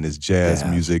bass line is jazz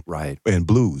music Right. and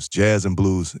blues. Jazz and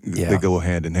blues, Yeah. they go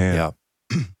hand in hand.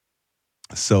 Yeah.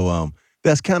 So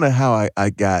that's kind of how I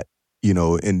got,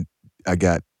 and I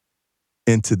got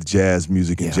into the jazz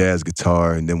music and Yeah. jazz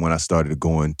guitar. And then when I started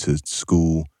going to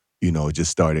school,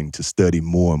 just starting to study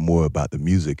more and more about the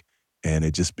music, and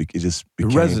it just became, It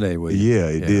resonated with you. Yeah,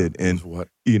 it did. It And was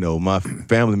what? my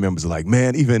family members are like,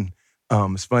 man, even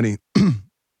it's funny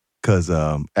because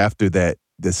after that,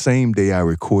 the same day I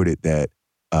recorded that,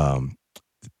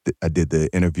 I did the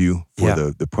interview for Yeah.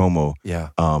 the promo. Yeah.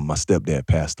 My stepdad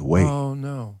passed away, Oh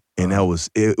no. and that was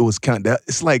it was kind of,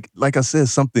 it's like I said,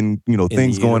 something,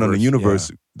 things the going on in the universe,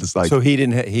 universe. It's like So he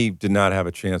did not have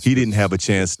a chance. he didn't have a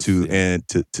chance to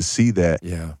see. see that.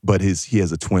 Yeah. But he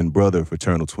has a twin brother,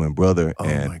 fraternal twin brother, Oh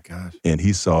and my gosh. and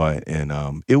he saw it, and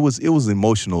it was an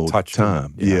emotional Touched him,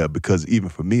 time. yeah. Yeah, because even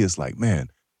for me, it's like, man,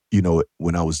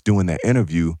 when I was doing that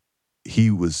interview,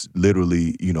 he was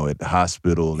literally, at the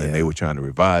hospital, and Yeah. they were trying to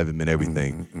revive him and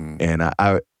everything. Mm-mm. And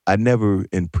I never,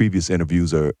 in previous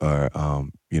interviews I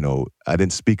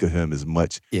didn't speak of him as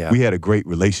much. Yeah. We had a great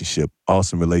relationship,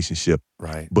 awesome relationship,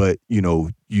 Right. but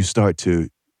you start to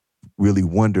really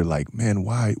wonder, like, man,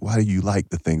 why do you like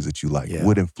the things that you like? Yeah.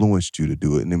 What influenced you to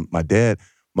do it? And then my dad,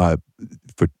 my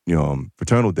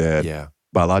fraternal dad, Yeah.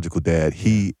 biological dad,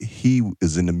 he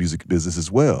is in the music business as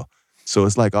well. So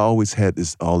it's like I always had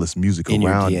all this music In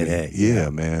your around DNA, me. yeah. Yeah,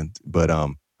 man. But I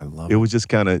love it was just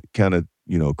kind of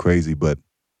crazy, but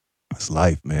it's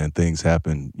life, man. Things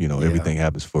happen, Yeah. everything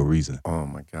happens for a reason. Oh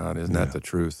my God, isn't Yeah. that the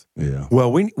truth? Yeah.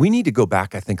 Well, we need to go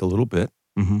back, I think, a little bit.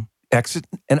 Mm-hmm. Exit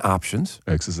and options,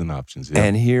 X's and options. Yeah.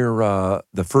 and hear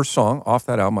the first song off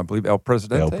that album, I believe, El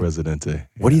Presidente. El Presidente.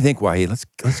 What do you think, Wahid?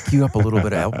 Let's cue up a little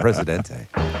bit of El Presidente.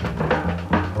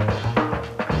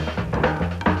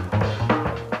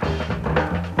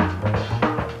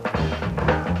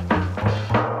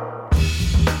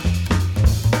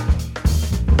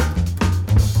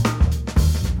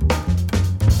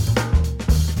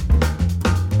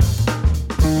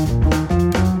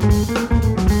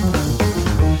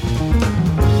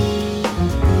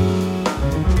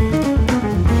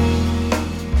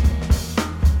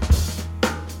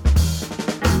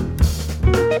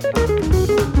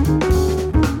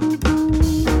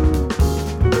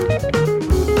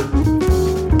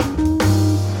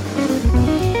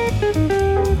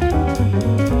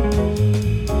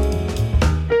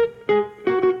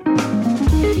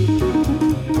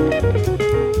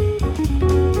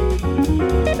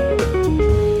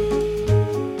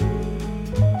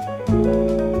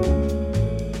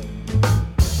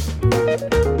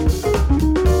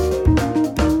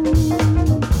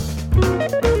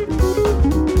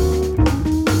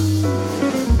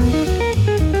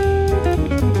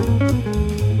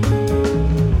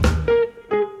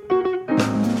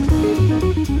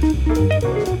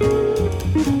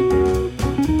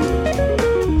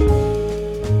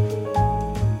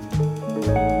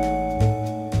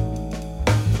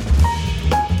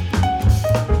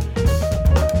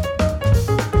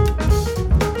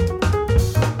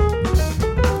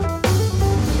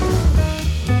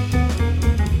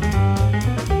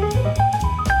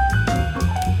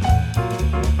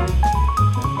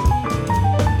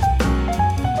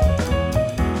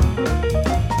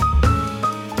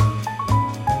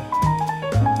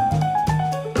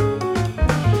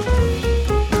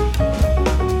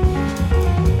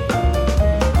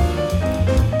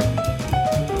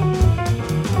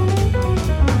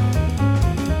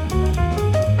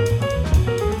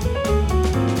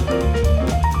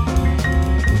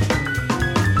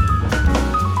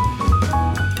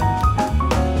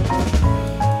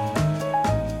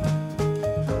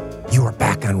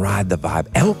 The Vibe,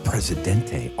 El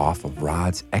Presidente off of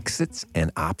Rod's Exits and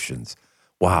Options.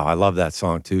 Wow, I love that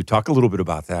song too. Talk a little bit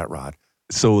about that, Rod.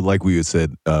 So like we had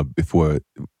said before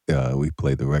we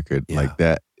played the record, like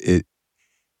that, it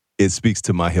speaks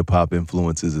to my hip-hop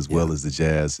influences as well as the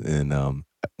jazz. And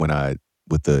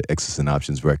with the Exits and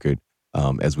Options record,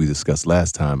 as we discussed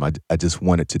last time, I just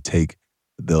wanted to take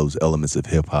those elements of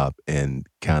hip-hop and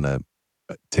kind of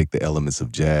take the elements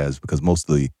of jazz, because most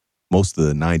of the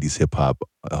 90s hip-hop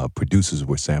producers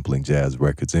were sampling jazz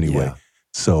records anyway. Yeah.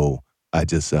 So I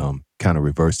just kind of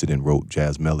reversed it and wrote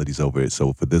jazz melodies over it.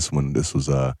 So for this one, this was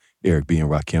Eric B. and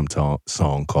Rakim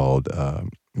song called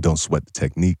Don't Sweat the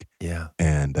Technique. Yeah.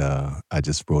 And I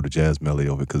just wrote a jazz melody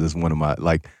over it because it's one of my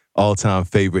all-time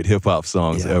favorite hip-hop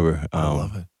songs ever. I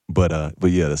love it. But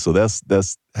yeah, so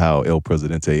that's how El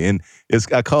Presidente, and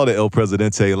I called it El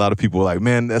Presidente. A lot of people were like,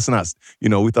 man, that's not,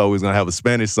 we thought we was gonna have a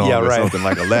Spanish song or something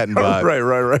like a Latin vibe.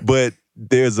 Right. But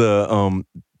there's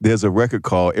a record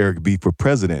called Eric B for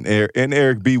President, and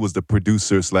Eric B was the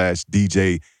producer /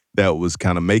 DJ that was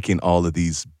kind of making all of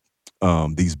these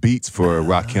beats for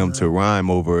Rakim to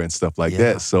rhyme over and stuff like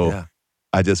that. So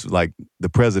I just like the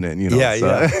president, Yeah.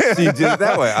 So you did it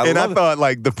that way. I thought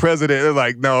like the president,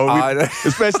 like, no,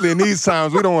 especially in these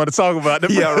times, we don't want to talk about the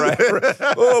president.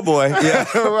 Right. Oh boy. Yeah.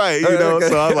 Right. Okay.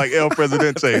 So I was like El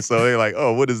Presidente. So they're like,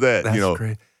 oh, what is that? That's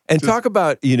great. And talk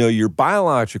about, your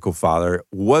biological father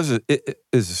is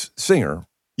a singer.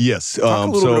 Yes. Talk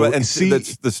a little bit about, and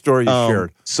that's the story you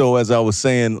shared. So as I was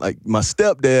saying, like my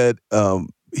stepdad,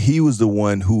 he was the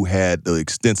one who had the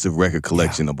extensive record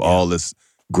collection of all this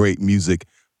great music.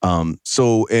 And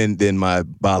then my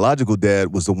biological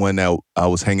dad was the one that I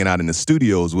was hanging out in the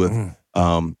studios with, as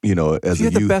so you had a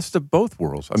youth. The best of both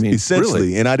worlds. I mean, essentially.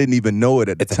 Really. And I didn't even know it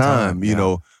at the time.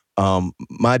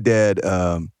 My dad,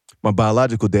 my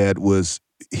biological dad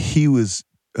he was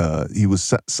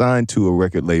signed to a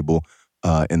record label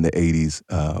in the 80s,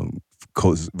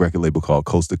 record label called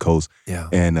Coast to Coast. Yeah.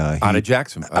 And out of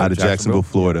Jacksonville,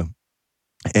 Florida.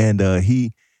 And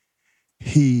he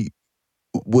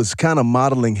was kind of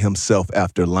modeling himself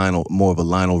after more of a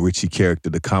Lionel Richie character,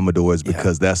 the Commodores,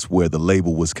 because that's where the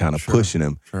label was kind of pushing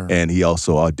him. Sure. And he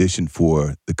also auditioned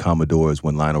for the Commodores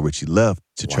when Lionel Richie left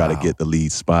to try to get the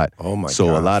lead spot. Oh my!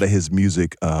 So a lot of his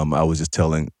music, I was just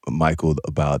telling Michael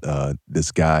about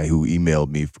this guy who emailed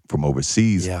me from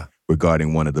overseas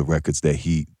regarding one of the records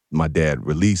that my dad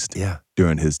released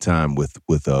during his time with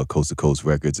Coast to Coast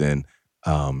Records, and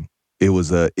it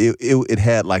was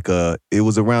it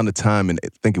was around the time, and I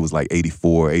think it was like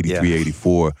 84, 83,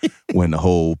 84, when the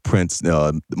whole Prince,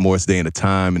 Morris Day and the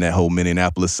Time, and that whole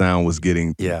Minneapolis sound was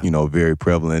getting, very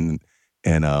prevalent.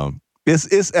 And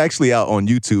it's actually out on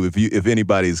YouTube if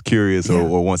anybody is curious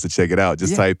or wants to check it out.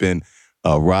 Just type in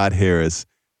Rod Harris,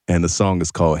 and the song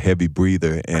is called Heavy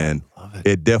Breather, and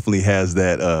it definitely has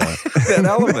that that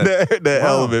element. that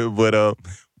element,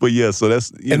 But yeah, so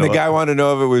that's and the guy wanted to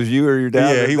know if it was you or your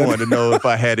dad. Yeah, he wanted to know if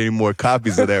I had any more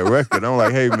copies of that record. I'm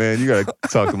like, hey man, you gotta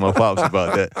talk to my pops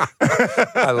about that.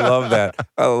 I love that.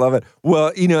 I love it.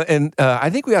 Well, and I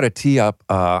think we ought to tee up.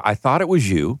 I Thought It Was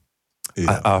You,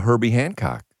 Herbie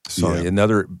Hancock. So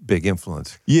another big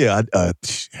influence. Yeah,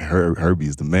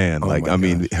 Herbie's the man.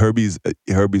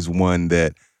 Herbie's one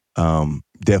that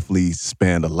definitely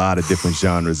spanned a lot of different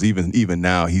genres. Even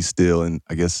now, he's still in.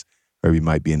 I guess Herbie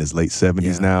might be in his late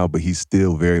 70s now, but he's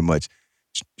still very much.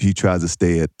 He tries to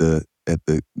stay at the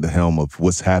helm of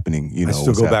what's happening. I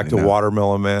still go back to now.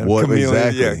 Watermelon Man. Chameleon,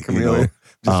 exactly. Chameleon.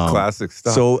 Just classic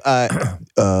stuff. So I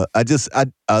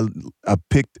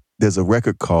picked. There's a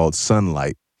record called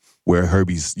Sunlight where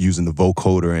Herbie's using the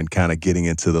vocoder and kind of getting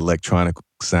into the electronic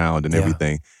sound and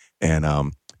everything. And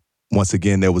once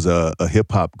again, there was a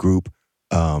hip hop group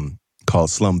called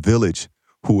Slum Village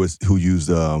who used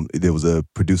there was a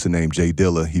producer named Jay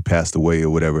Dilla. He passed away or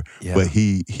whatever, but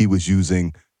he was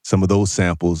using some of those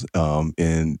samples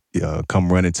in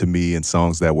Come Running to Me and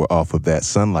songs that were off of that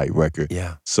Sunlight record.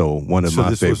 Yeah. So one of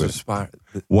my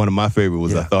favorite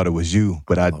was I Thought It Was You,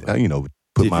 but I put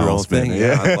Did my your own own spin. thing.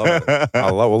 Yeah, I love it. I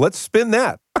love it. Well, let's spin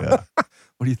that. Yeah.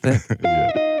 What do you think?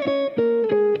 Yeah.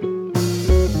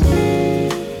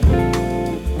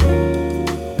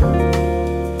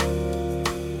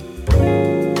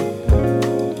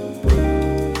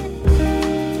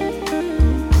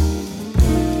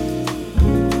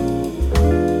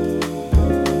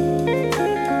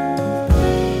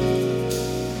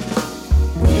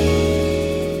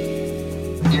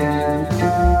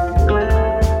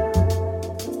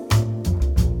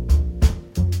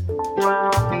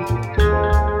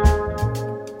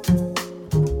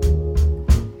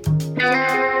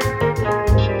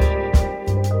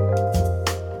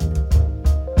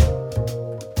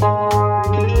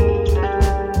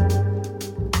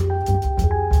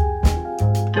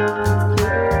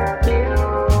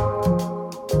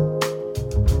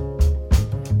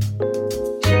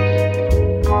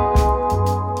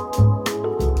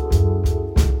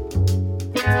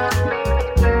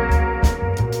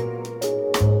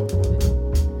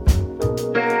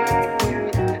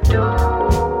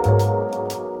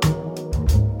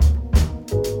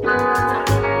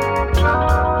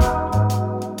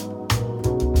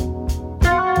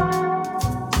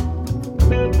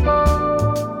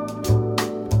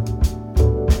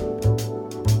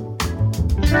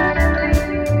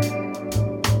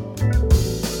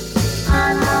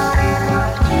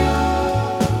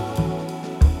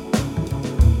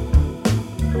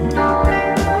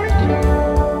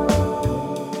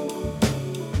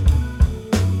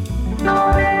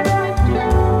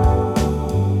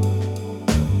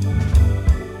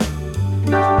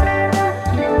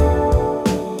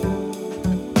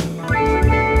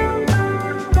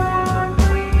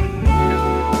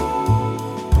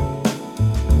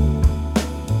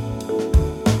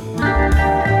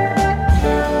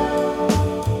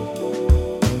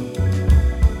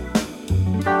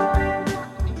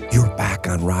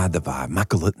 Ride the Vibe,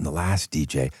 Michael Litton, The Last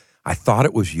DJ. I Thought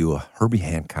It Was You, a Herbie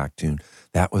Hancock tune.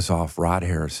 That was off Rod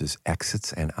Harris's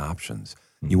Exits and Options.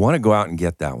 You want to go out and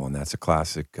get that one. That's a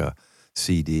classic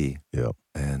CD. Yep.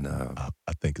 And I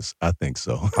think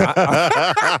so.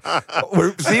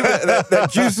 See, that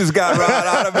juice has got Rod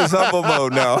out of his humble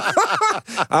mode now.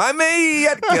 I may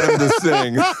yet get him to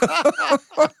sing.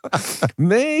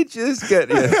 May just get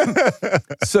you.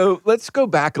 So let's go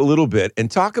back a little bit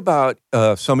and talk about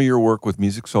some of your work with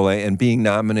Musique Soleil and being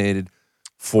nominated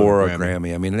for a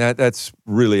Grammy. I mean, that's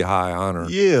really high honor.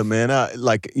 Yeah, man.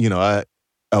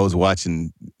 I was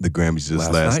watching the Grammys just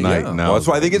last night. Yeah. And well, that's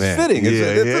why I think it's fitting.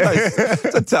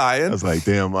 It's a tie-in. I was like,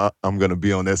 damn, I'm going to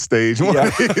be on that stage one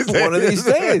of these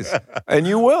days. And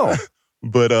you will.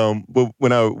 But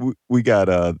when we got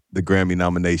the Grammy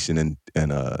nomination in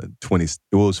 20,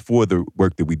 it was for the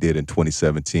work that we did in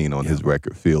 2017 on his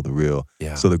record Feel the Real.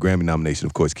 Yeah. So the Grammy nomination,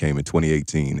 of course, came in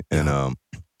 2018, and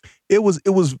it was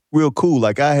real cool.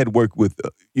 Like I had worked with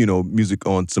music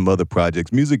on some other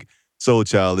projects. Music Soul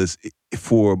Child is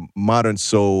for modern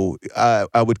soul. I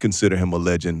would consider him a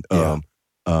legend.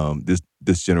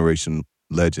 This generation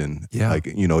legend. Yeah. Like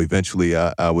eventually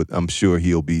I'm sure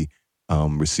he'll be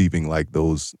receiving like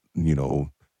those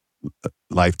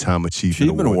lifetime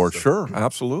achievement awards. Sure,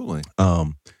 absolutely.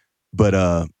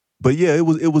 But yeah,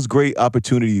 it was great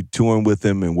opportunity touring with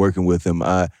him and working with him.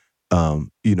 I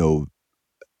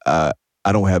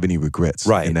don't have any regrets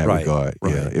in that regard.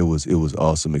 Right. Yeah, it was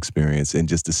awesome experience, and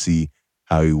just to see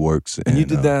how he works. And you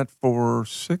did that for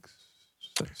six.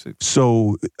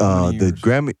 So the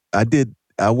Grammy,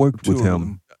 I worked with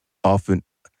him off and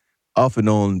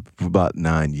on for about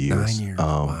 9 years. 9 years.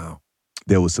 Wow.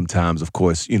 There was some times, of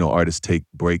course, artists take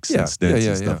breaks and stints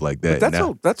and stuff like that.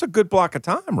 But that's a good block of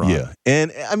time, right? Yeah,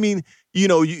 and I mean,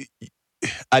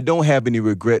 I don't have any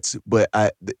regrets, but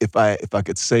if I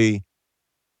could say,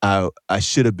 I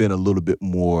should have been a little bit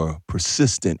more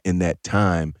persistent in that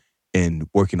time and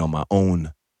working on my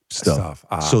own stuff.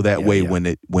 So that way, when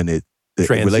the the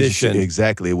transition. relationship,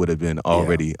 exactly, it would have been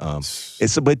already. But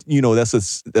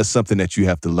that's something that you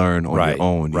have to learn on your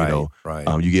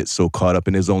own. You get so caught up,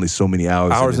 and there's only so many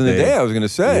hours in the day. I was going to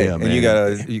say, yeah, and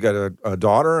man. you got a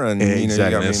daughter, and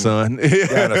exactly, and a son,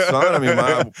 and a son. I mean,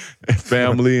 my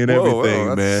family and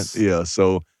everything, man. Yeah,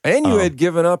 so. And you had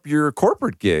given up your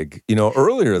corporate gig,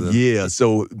 earlier than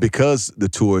So because the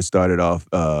tour started off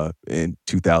in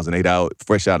 2008,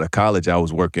 fresh out of college, I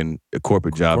was working a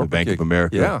corporate job at Bank of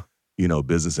America. Yeah.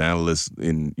 Business analyst,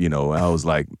 and I was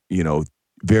like,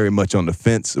 very much on the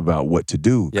fence about what to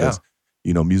do because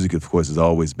music, of course, has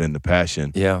always been the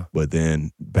passion. Yeah. But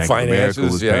then Bank of America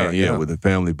was paying, with the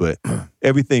family. But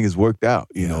everything has worked out.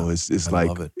 It's like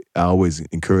I always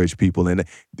encourage people, and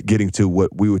getting to what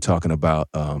we were talking about.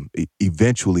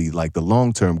 Eventually, like the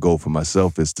long-term goal for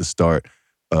myself is to start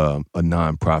a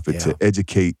nonprofit to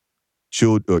educate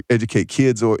children, or educate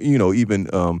kids, or even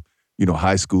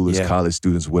high schoolers, college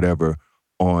students, whatever,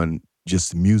 on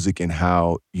just music and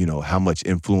how much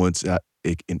influence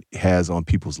it has on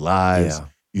people's lives.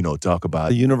 Talk about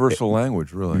the universal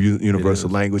language, really. Universal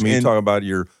language. I mean, you talk about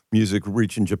your music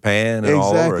reaching Japan and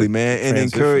all over. Exactly, man. And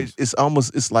encourage.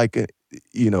 It's like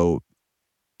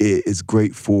it's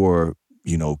great for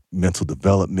mental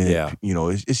development. Yeah.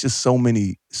 It's just so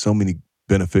many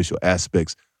beneficial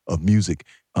aspects of music.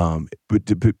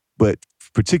 But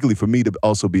particularly for me to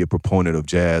also be a proponent of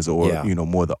jazz or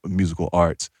more the musical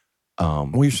arts.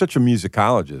 Well, you're such a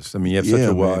musicologist. I mean, you have such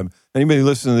a anybody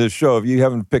listening to this show, if you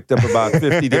haven't picked up about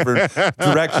 50 different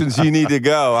directions you need to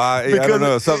go, I don't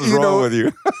know, something's wrong with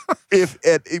you.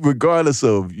 Regardless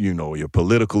of your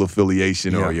political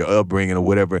affiliation or your upbringing or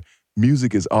whatever,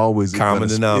 music is always common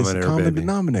denominator. Common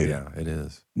denominator. Yeah, it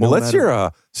is. Well, let's hear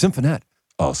a Symphonette.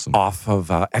 Awesome. Off of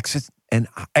Exits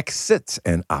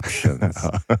and Options.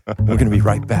 We're going to be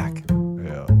right back.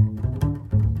 Yeah.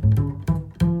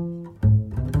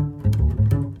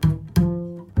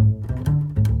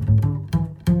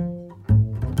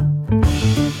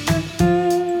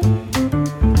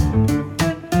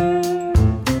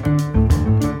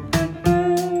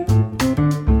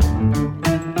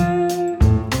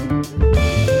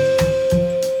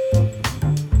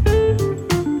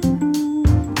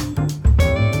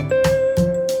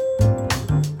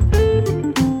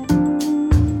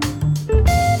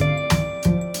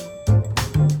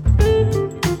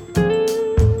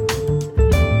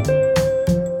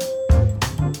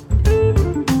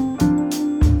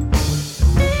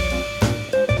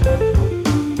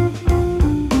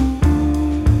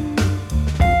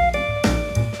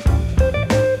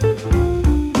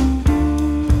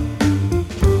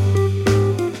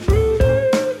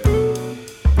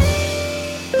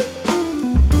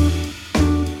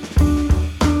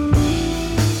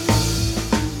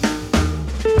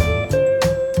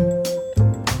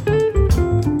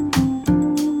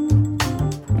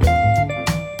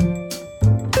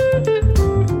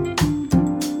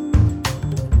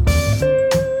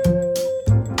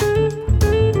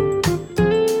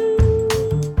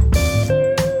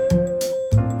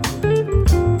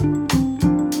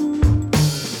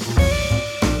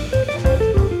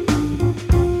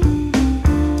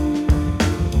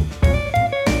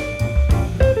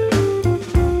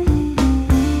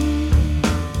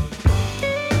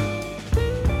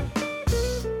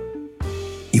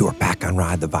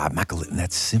 The Vibe, Michael Litton.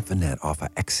 That's Symphonette off of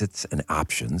Exits and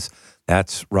Options.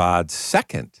 That's Rod's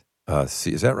second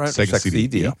is that right? Second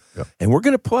CD. Yeah. And we're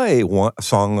going to play a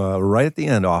song right at the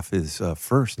end off his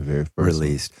first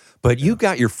release. But you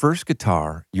got your first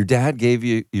guitar. Your dad gave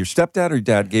you, your stepdad or your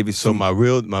dad gave you some?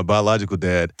 So my biological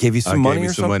dad gave you some money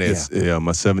or something?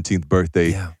 My 17th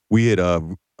birthday. Yeah. We had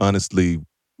honestly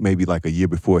maybe like a year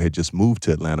before had just moved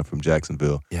to Atlanta from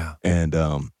Jacksonville. Yeah. And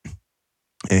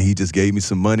he just gave me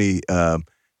some money.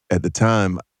 At the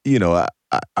time,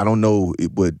 I don't know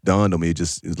what dawned on me.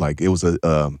 It was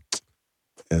a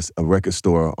record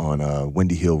store on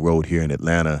Windy Hill Road here in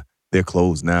Atlanta. They're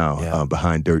closed now,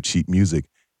 behind Dirt Cheap Music.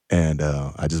 And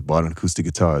I just bought an acoustic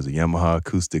guitar. It's a Yamaha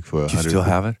acoustic for $100. Do you still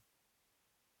have it?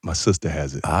 My sister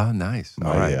has it. Ah, nice.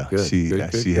 All right, yeah. Good. She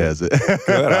has it. Good,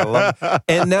 I love it.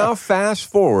 And now fast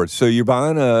forward. So you're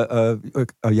buying a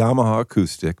Yamaha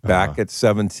acoustic back at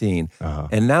 17.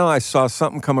 And now I saw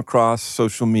something come across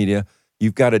social media.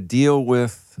 You've got a deal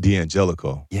with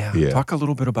D'Angelico. Yeah. Talk a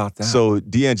little bit about that. So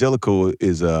D'Angelico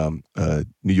is a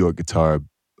New York guitar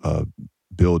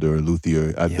builder,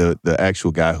 luthier. The actual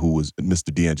guy who was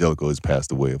Mr. D'Angelico has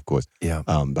passed away, of course. Yeah.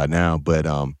 By now, but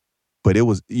it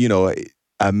was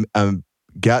I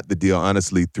got the deal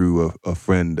honestly through a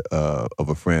friend of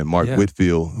a friend, Mark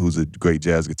Whitfield, who's a great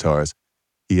jazz guitarist.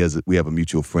 We have a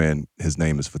mutual friend. His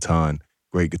name is Fatan,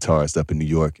 great guitarist up in New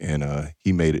York, and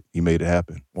he made it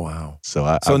happen. Wow.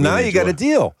 So now you got a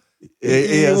deal.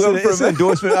 It's an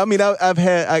endorsement. I mean, I have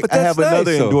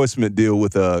another nice, endorsement deal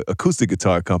with a acoustic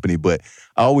guitar company, but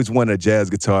I always wanted a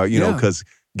jazz guitar, you know, because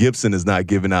Gibson is not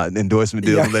giving out an endorsement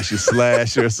deal unless you're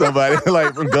Slash or somebody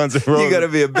like from Guns N' Roses. You got to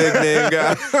be a big name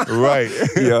guy. Right.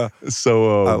 Yeah.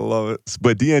 So I love it.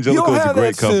 But D'Angelico is a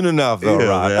great company. Soon enough, though,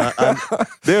 Rod.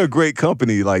 They're a great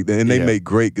company, and they make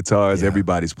great guitars. Yeah.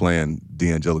 Everybody's playing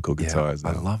D'Angelico guitars.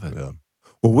 Yeah, now. I love it. Yeah.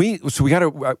 Well, we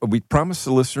promised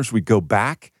the listeners we'd go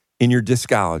back in your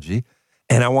discography.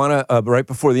 And I want to, right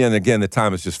before the end, again, the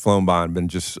time has just flown by and been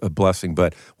just a blessing,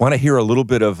 but want to hear a little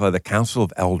bit of the Council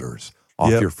of Elders off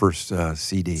your first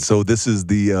CD. So this is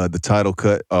the title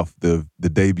cut off the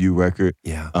debut record.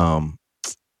 Yeah.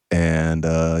 And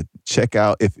check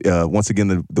out, if once again,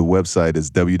 the website is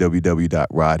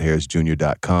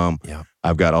www.rodharrisjr.com. Yeah.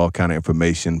 I've got all kind of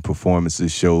information,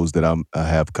 performances, shows that I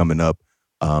have coming up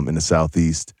in the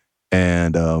Southeast,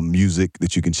 and music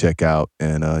that you can check out,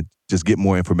 and just get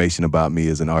more information about me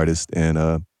as an artist.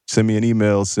 And send me an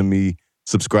email,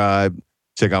 subscribe,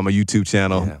 check out my YouTube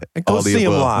channel. Yeah. And go see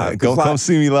him live. Come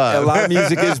see me live. Live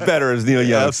music is better, as Neil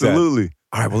Young said. Absolutely.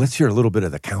 All right, well, let's hear a little bit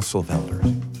of the Council of Elders.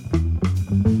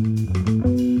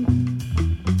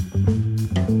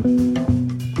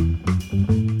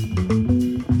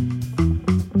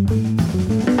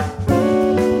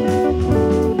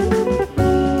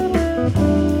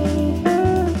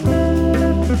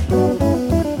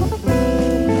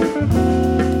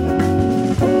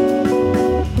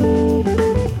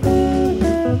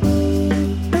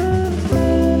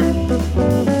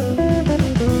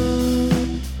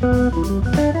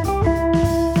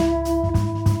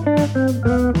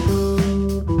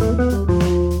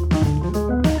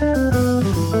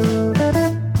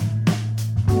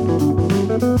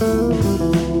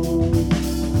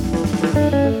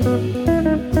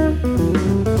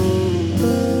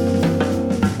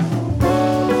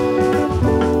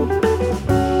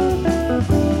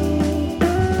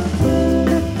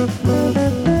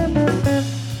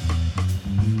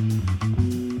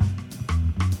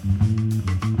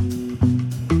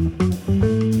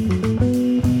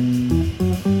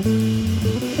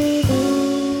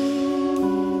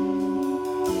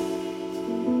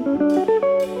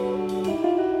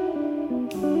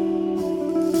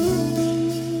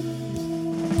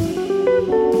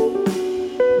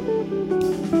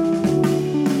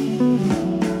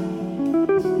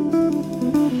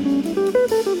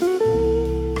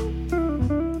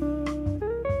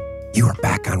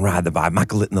 Ride the Vibe.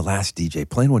 Michael Litton, the last DJ,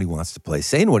 playing what he wants to play,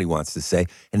 saying what he wants to say,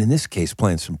 and in this case,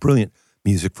 playing some brilliant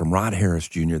music from Rod Harris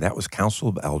Jr. That was Council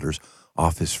of Elders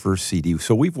off his first CD.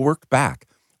 So we've worked back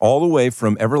all the way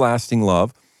from Everlasting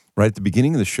Love, right at the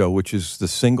beginning of the show, which is the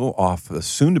single off the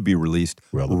soon-to-be-released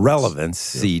Relevance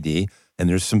CD. And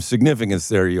there's some significance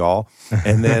there, y'all.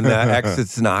 And then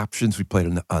Exits and Options. We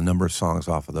played a number of songs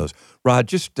off of those. Rod,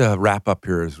 just wrap up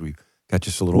here as we got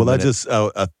just a little minute.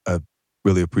 I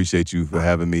really appreciate you for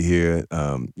having me here.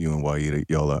 You and Wahida,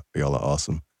 y'all are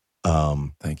awesome.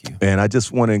 Thank you. And I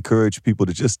just want to encourage people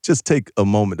to just take a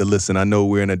moment to listen. I know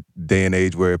we're in a day and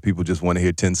age where people just want to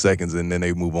hear 10 seconds and then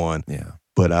they move on. Yeah.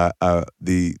 But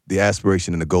the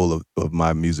aspiration and the goal of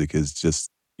my music is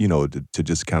just, to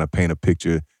just kind of paint a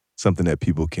picture, something that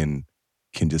people can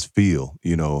just feel,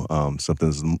 something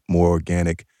that's more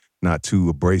organic, not too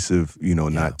abrasive,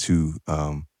 not too,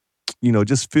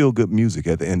 just feel good music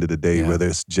at the end of the day, whether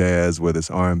it's jazz, whether it's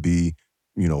R&B,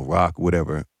 rock,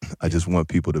 whatever. I just want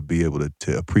people to be able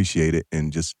to appreciate it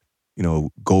and just,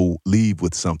 go leave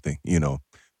with something,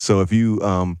 So if you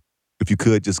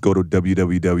could just go to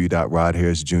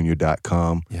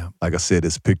www.rodharrisjr.com. Yeah. Like I said,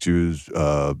 it's pictures,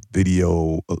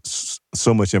 video,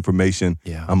 so much information.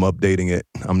 Yeah. I'm updating it.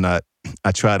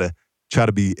 I try to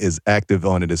be as active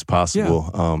on it as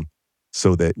possible.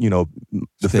 So that,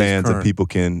 the fans and people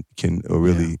can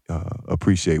really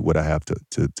appreciate what I have to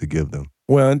give them.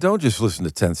 Well, and don't just listen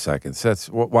to 10 seconds. That's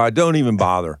why don't even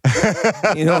bother.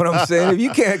 You know what I'm saying? If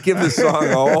you can't give this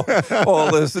song all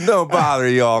listen, don't bother,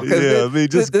 y'all. Yeah,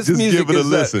 just give it a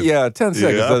listen. 10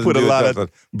 seconds. I put a lot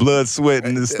of blood, sweat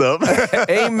in this stuff.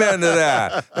 Amen to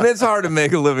that. And it's hard to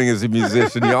make a living as a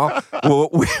musician, y'all. Well,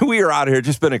 we are out of here.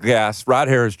 Just been a gas. Rod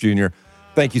Harris Jr.,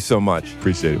 thank you so much.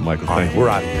 Appreciate it, Michael. Thank you. We're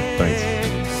out of here. Thanks.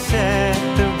 Set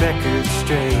the record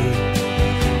straight.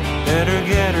 Better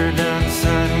get her done,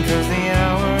 son, 'cause the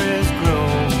hour is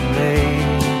grown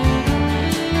late.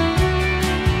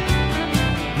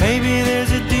 Maybe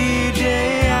there's a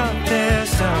DJ out there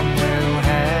somewhere who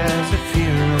has a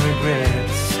few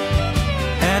regrets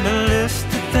and a list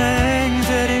of things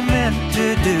that he meant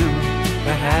to do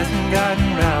but hasn't gotten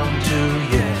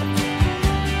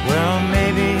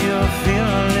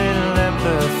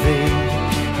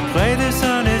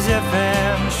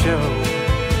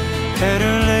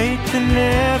Better late than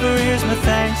never. Here's my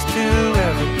thanks to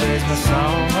whoever plays my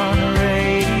song on the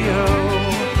radio.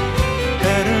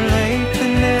 Better late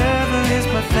than never. Here's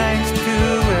my thanks to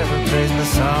whoever plays my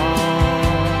song